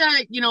think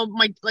that,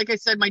 like I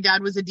said, my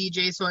dad was a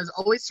DJ, so I was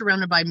always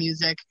surrounded by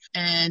music.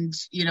 And,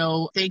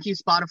 thank you,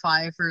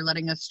 Spotify, for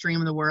letting us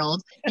stream the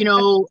world.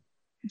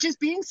 Just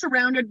being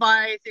surrounded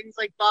by things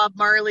like Bob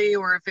Marley,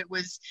 or if it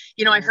was,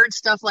 I heard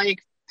stuff like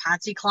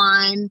Patsy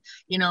Cline,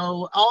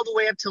 all the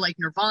way up to like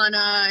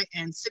Nirvana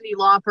and Cyndi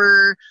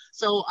Lauper.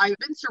 So I've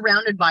been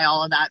surrounded by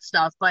all of that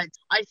stuff. But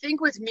I think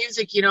with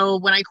music,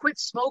 when I quit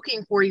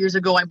smoking 4 years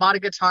ago, I bought a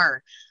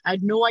guitar. I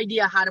had no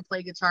idea how to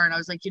play guitar. And I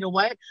was like, you know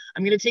what?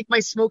 I'm going to take my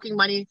smoking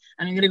money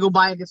and I'm going to go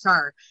buy a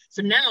guitar.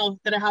 So now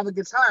that I have a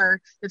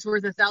guitar that's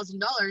worth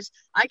 $1,000,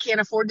 I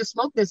can't afford to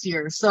smoke this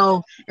year.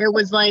 So it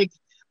was like,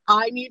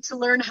 I need to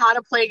learn how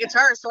to play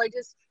guitar. So I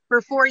just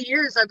for 4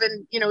 years, I've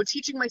been,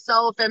 teaching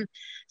myself. And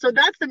so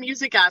that's the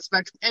music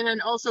aspect. And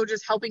then also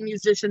just helping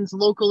musicians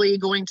locally,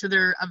 going to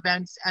their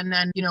events. And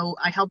then,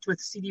 I helped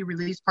with CD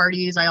release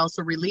parties. I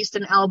also released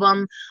an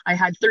album. I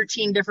had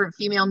 13 different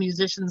female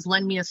musicians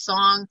lend me a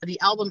song. The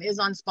album is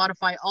on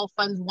Spotify. All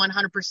funds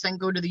 100%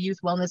 go to the Youth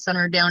Wellness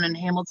Center down in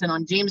Hamilton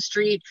on James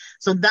Street.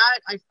 So that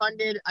I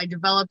funded, I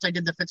developed, I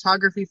did the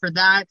photography for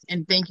that.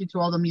 And thank you to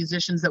all the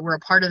musicians that were a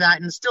part of that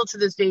and still to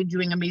this day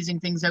doing amazing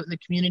things out in the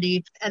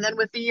community. And then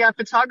with the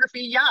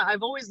photography,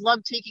 I've always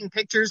loved taking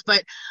pictures,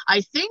 but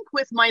I think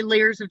with my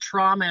layers of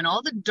trauma and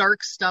all the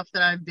dark stuff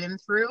that I've been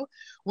through,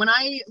 when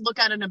I look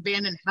at an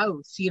abandoned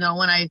house,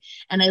 when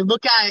I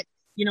look at,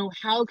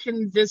 how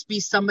can this be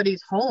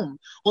somebody's home?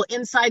 Well,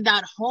 inside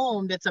that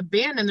home that's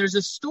abandoned, there's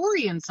a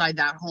story inside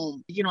that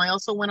home. I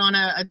also went on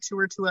a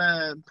tour to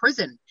a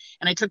prison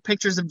and I took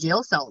pictures of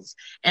jail cells.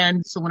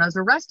 And so when I was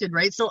arrested,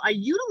 right? So I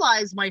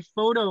utilized my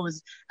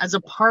photos as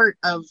a part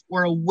of,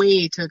 or a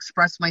way to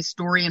express my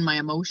story and my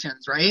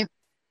emotions, right?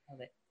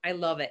 I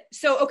love it.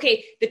 So,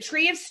 okay, the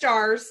Tree of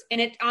Stars,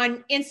 and it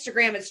on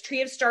Instagram, it's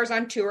Tree of Stars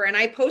on Tour. And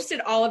I posted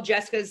all of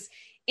Jessica's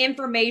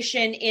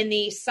information in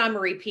the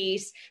summary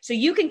piece so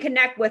you can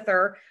connect with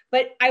her.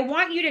 But I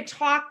want you to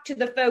talk to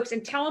the folks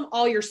and tell them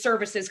all your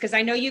services, because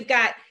I know you've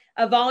got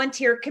a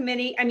volunteer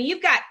committee. I mean,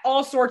 you've got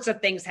all sorts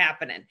of things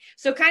happening.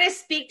 So kind of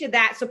speak to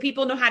that so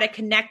people know how to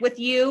connect with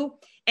you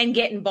and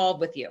get involved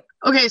with you.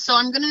 Okay, so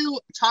I'm going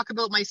to talk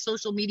about my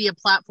social media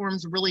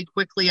platforms really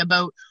quickly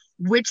about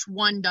which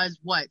one does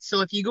what.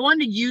 So if you go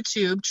onto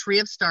YouTube, Tree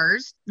of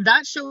Stars,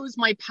 that shows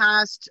my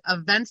past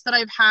events that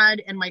I've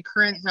had and my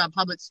current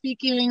public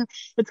speaking.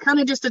 It's kind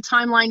of just a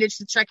timeline just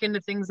to check into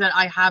things that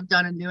I have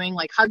done and doing,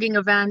 like hugging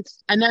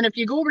events. And then if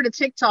you go over to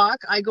TikTok,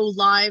 I go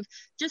live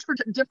just for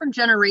different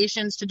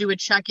generations to do a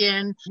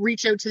check-in,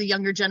 reach out to the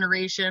younger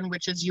generation,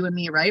 which is you and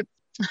me, right?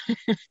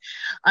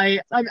 I'm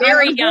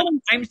very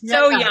young. I'm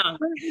so young.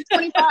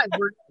 25.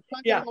 We're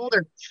getting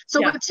older.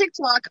 So with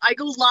TikTok, I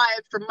go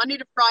live from Monday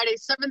to Friday,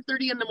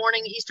 7:30 in the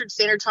morning Eastern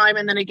Standard Time,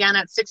 and then again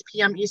at 6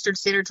 p.m. Eastern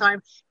Standard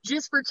Time,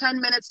 just for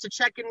 10 minutes to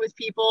check in with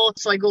people.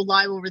 So I go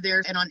live over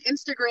there. And on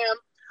Instagram,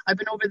 I've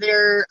been over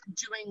there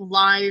doing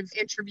live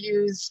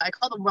interviews. I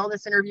call them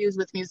wellness interviews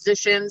with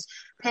musicians,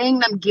 paying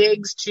them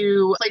gigs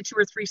to play 2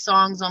 or 3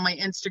 songs on my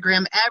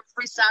Instagram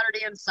every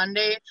Saturday and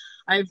Sunday.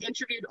 I've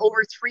interviewed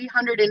over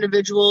 300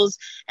 individuals.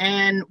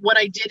 And what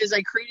I did is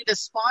I created a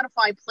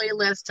Spotify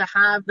playlist to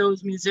have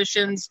those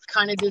musicians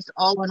kind of just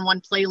all on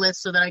one playlist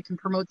so that I can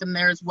promote them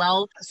there as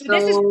well. So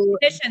this is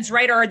musicians,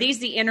 right? Or are these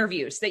the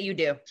interviews that you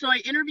do? So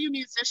I interview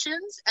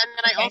musicians, and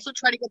then I also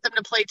try to get them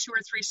to play 2 or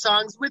 3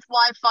 songs with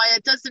Wi-Fi.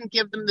 It doesn't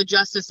give them the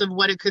justice of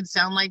what it could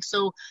sound like.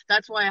 So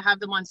that's why I have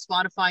them on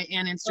Spotify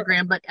and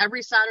Instagram. But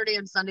every Saturday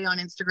and Sunday on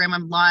Instagram,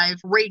 I'm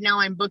live. Right now,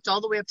 I'm booked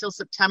all the way up till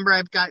September.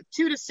 I've got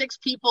 2 to 6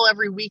 people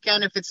every weekend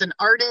if it's an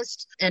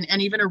artist and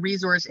even a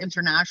resource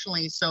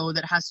internationally. So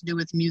that has to do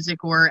with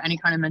music or any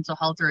kind of mental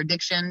health or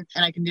addiction.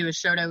 And I can do a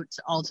shout out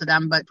all to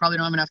them, but probably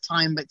don't have enough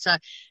time. But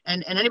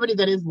and anybody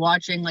that is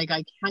watching, like,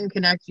 I can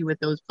connect you with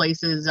those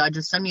places.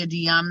 Just send me a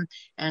DM,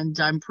 and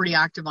I'm pretty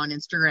active on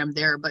Instagram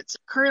there. But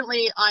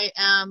currently I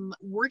am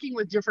working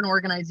with different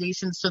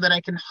organizations so that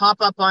I can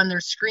hop up on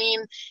their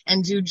screen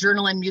and do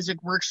journal and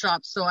music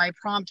workshops. So I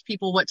prompt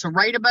people what to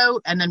write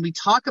about, and then we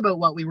talk about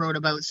what we wrote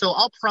about. So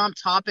I'll prompt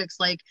topics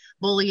like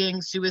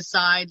bullying,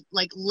 suicide,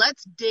 like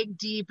let's dig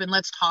deep and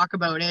let's talk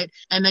about it.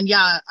 And then,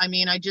 I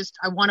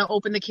want to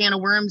open the can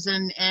of worms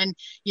and, I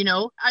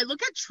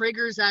look at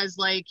triggers as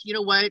like,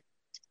 what?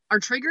 Our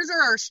triggers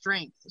are our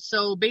strength.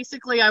 So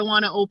basically I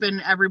want to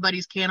open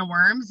everybody's can of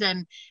worms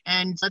and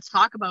let's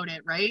talk about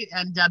it. Right.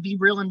 And be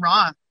real and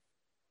raw.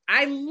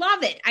 I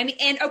love it. I mean,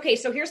 and okay,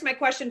 so here's my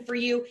question for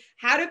you.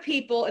 How do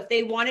people, if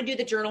they want to do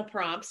the journal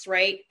prompts,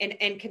 right,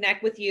 and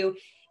connect with you,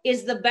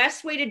 is the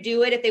best way to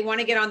do it if they want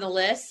to get on the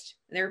list?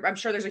 I'm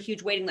sure there's a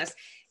huge waiting list.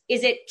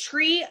 Is it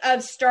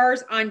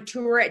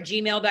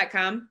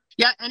treeofstarsontour@gmail.com?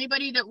 Yeah,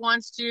 anybody that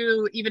wants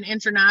to, even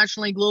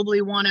internationally,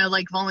 globally, want to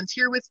like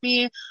volunteer with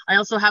me. I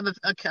also have a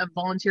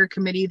volunteer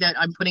committee that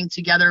I'm putting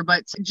together,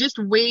 but just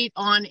wait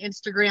on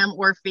Instagram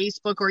or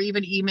Facebook or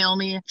even email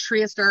me,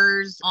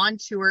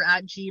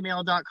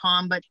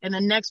 treeofstarsontour@gmail.com. But in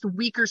the next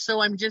week or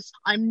so, I'm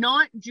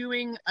not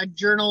doing a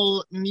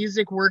journal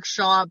music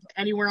workshop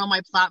anywhere on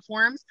my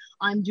platforms.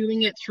 I'm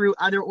doing it through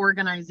other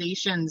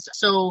organizations.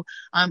 So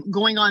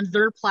going on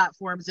their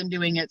platforms and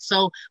doing it.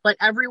 So, but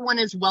everyone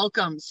is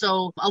welcome.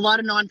 So a lot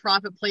of nonprofit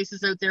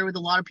places out there with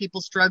a lot of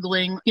people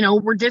struggling,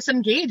 we're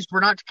disengaged. We're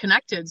not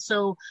connected.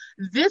 So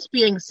this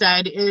being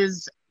said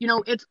is,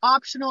 it's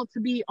optional to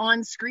be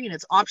on screen.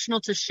 It's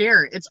optional to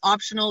share. It's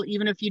optional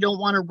even if you don't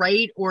want to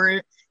write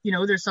or,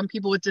 there's some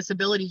people with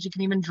disabilities, you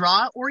can even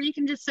draw, or you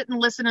can just sit and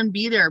listen and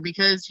be there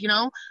because,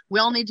 we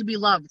all need to be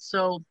loved.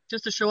 So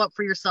just to show up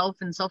for yourself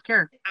and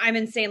self-care. I'm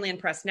insanely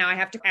impressed. Now I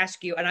have to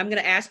ask you, and I'm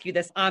going to ask you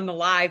this on the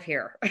live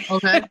here.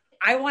 Okay.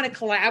 I want to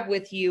collab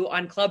with you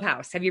on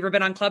Clubhouse. Have you ever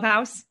been on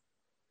Clubhouse?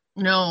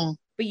 No.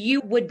 But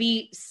you would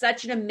be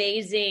such an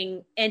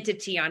amazing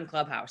entity on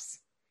Clubhouse.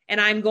 And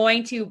I'm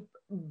going to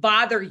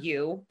bother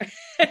you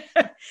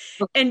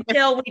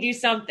until we do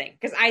something,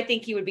 because I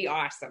think he would be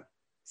awesome.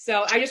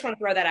 So I just want to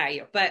throw that at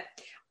you. But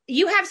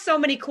you have so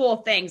many cool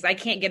things. I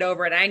can't get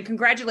over it. And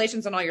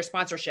congratulations on all your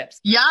sponsorships.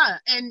 Yeah.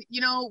 And,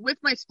 with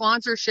my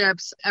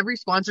sponsorships, every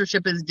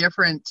sponsorship is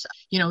different.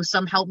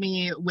 Some help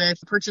me with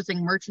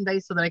purchasing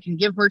merchandise so that I can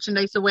give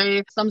merchandise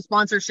away. Some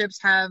sponsorships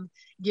have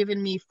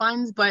given me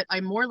funds, but I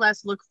more or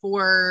less look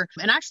for,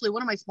 and actually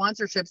one of my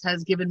sponsorships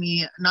has given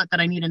me, not that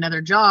I need another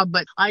job,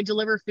 but I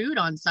deliver food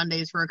on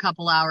Sundays for a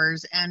couple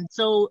hours. And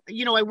so,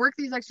 I work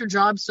these extra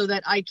jobs so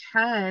that I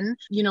can,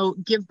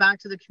 give back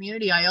to the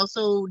community. I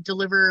also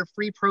deliver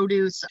free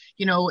produce.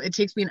 It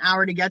takes me an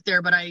hour to get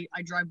there, but I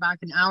drive back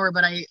an hour,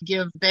 but I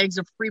give bags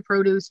of free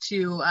produce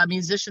to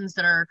musicians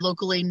that are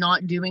locally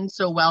not doing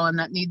so well and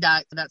that need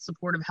that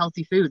support of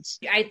healthy foods.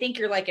 I think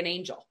you're like an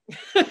angel.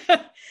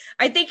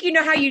 I think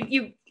how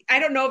you I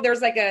don't know if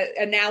there's like a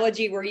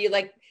analogy where you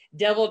like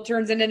devil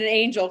turns into an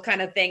angel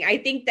kind of thing. I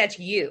think that's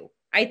you.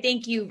 I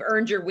think you've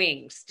earned your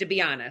wings, to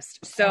be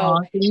honest. So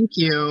thank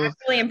you. I'm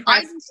really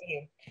impressed with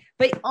you.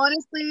 But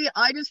honestly,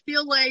 I just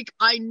feel like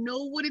I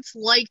know what it's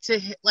like to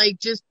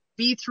just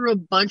be through a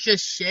bunch of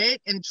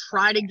shit and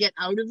try to get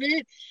out of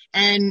it.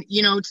 And,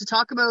 to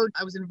talk about,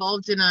 I was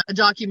involved in a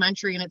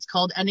documentary and it's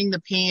called Ending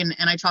the Pain.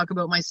 And I talk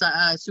about my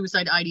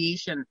suicide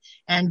ideation.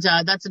 And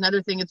that's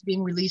another thing. It's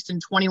being released in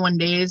 21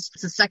 days.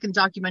 It's the second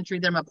documentary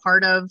that I'm a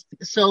part of.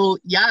 So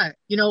yeah,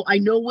 I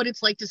know what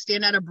it's like to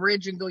stand at a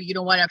bridge and go, you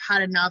know what, I've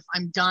had enough.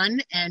 I'm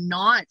done, and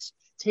not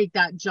take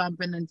that jump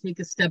and then take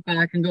a step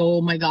back and go,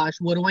 oh my gosh,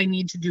 what do I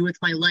need to do with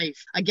my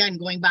life? Again,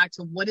 going back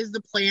to what is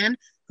the plan?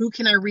 Who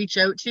can I reach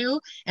out to?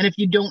 And if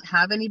you don't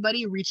have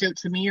anybody, reach out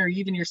to me or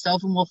even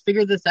yourself and we'll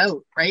figure this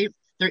out, right?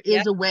 There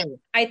is a way.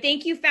 I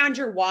think you found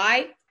your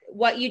why,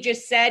 what you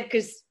just said,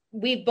 because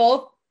we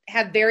both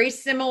have very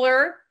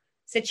similar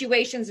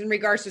situations in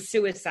regards to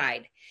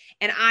suicide.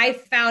 And I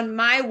found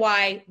my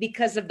why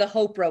because of the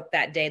hope rope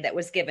that day that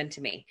was given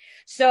to me.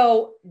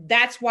 So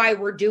that's why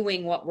we're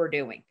doing what we're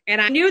doing.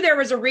 And I knew there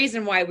was a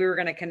reason why we were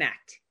going to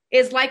connect.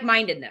 It's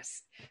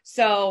like-mindedness.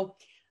 So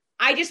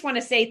I just want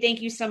to say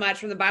thank you so much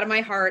from the bottom of my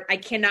heart. I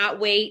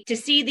cannot wait to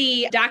see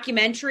the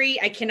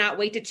documentary. I cannot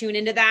wait to tune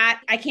into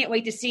that. I can't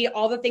wait to see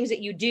all the things that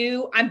you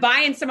do. I'm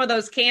buying some of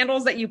those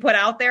candles that you put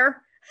out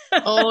there.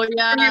 Oh,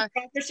 yeah. For your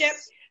sponsorship.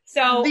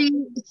 So,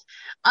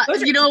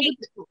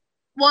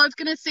 well, I was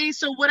going to say,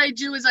 so what I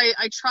do is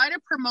I try to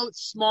promote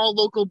small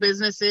local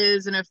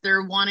businesses. And if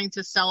they're wanting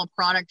to sell a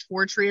product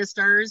for Tria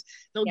Stars,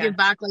 they'll give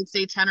back, like,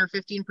 say, 10 or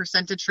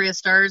 15% to Tria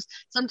Stars.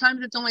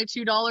 Sometimes it's only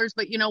 $2,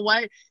 but you know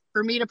what?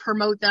 For me to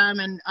promote them,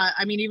 and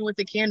even with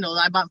the candles,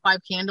 I bought 5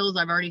 candles.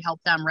 I've already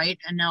helped them, right?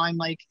 And now I'm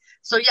like,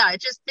 so yeah, it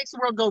just makes the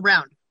world go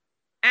round.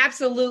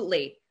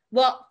 Absolutely.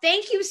 Well,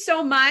 thank you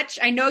so much.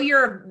 I know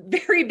you're a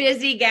very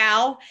busy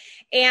gal,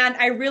 and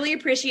I really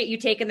appreciate you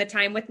taking the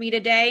time with me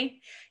today.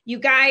 You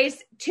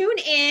guys tune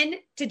in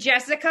to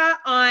Jessica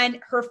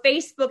on her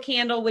Facebook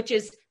handle, which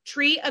is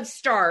Tree of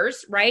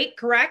Stars, right?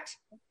 Correct?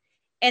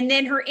 And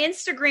then her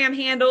Instagram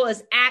handle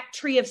is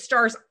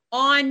 @TreeOfStars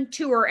on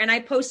tour. And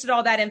I posted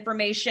all that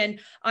information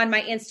on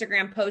my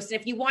Instagram post.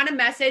 And if you want to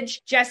message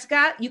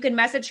Jessica, you can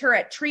message her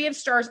at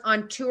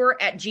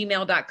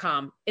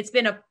treeofstarsontour@gmail.com. It's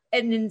been an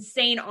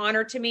insane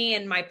honor to me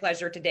and my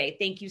pleasure today.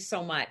 Thank you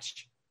so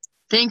much.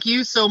 Thank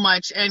you so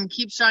much, and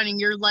keep shining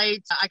your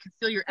light. I could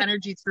feel your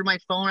energy through my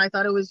phone. I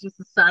thought it was just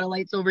the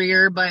satellites over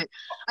here, but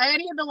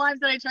any of the lives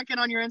that I check in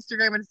on your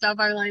Instagram and stuff,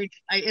 I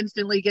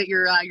instantly get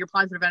your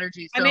positive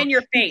energy. So I'm in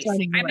your face.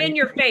 I'm in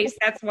your face.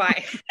 That's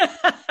why.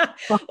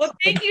 Well,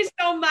 thank you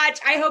so much.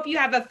 I hope you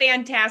have a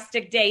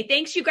fantastic day.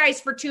 Thanks, you guys,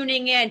 for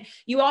tuning in.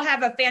 You all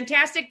have a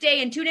fantastic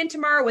day, and tune in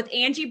tomorrow with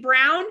Angie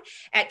Brown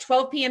at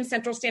 12 p.m.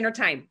 Central Standard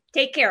Time.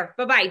 Take care.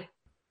 Bye-bye.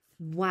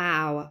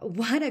 Wow,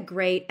 what a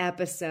great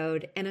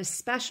episode, and a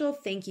special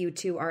thank you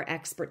to our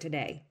expert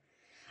today.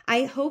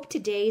 I hope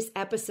today's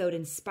episode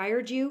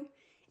inspired you,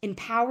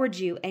 empowered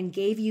you, and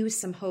gave you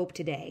some hope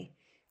today.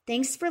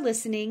 Thanks for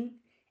listening,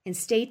 and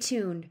stay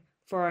tuned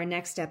for our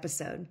next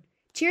episode.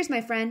 Cheers, my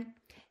friend.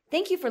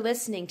 Thank you for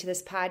listening to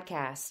this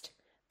podcast.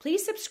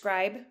 Please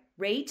subscribe,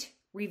 rate,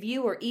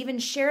 review, or even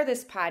share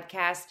this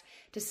podcast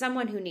to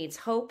someone who needs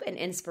hope and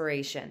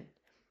inspiration.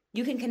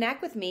 You can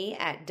connect with me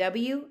at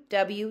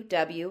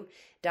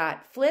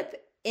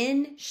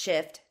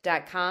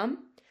www.flipinshift.com.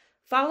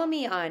 Follow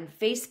me on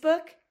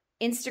Facebook,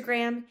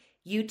 Instagram,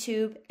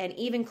 YouTube, and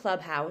even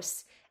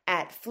Clubhouse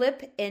at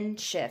Flip in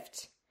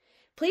Shift.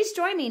 Please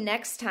join me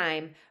next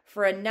time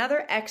for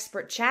another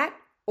expert chat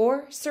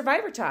or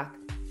Survivor Talk.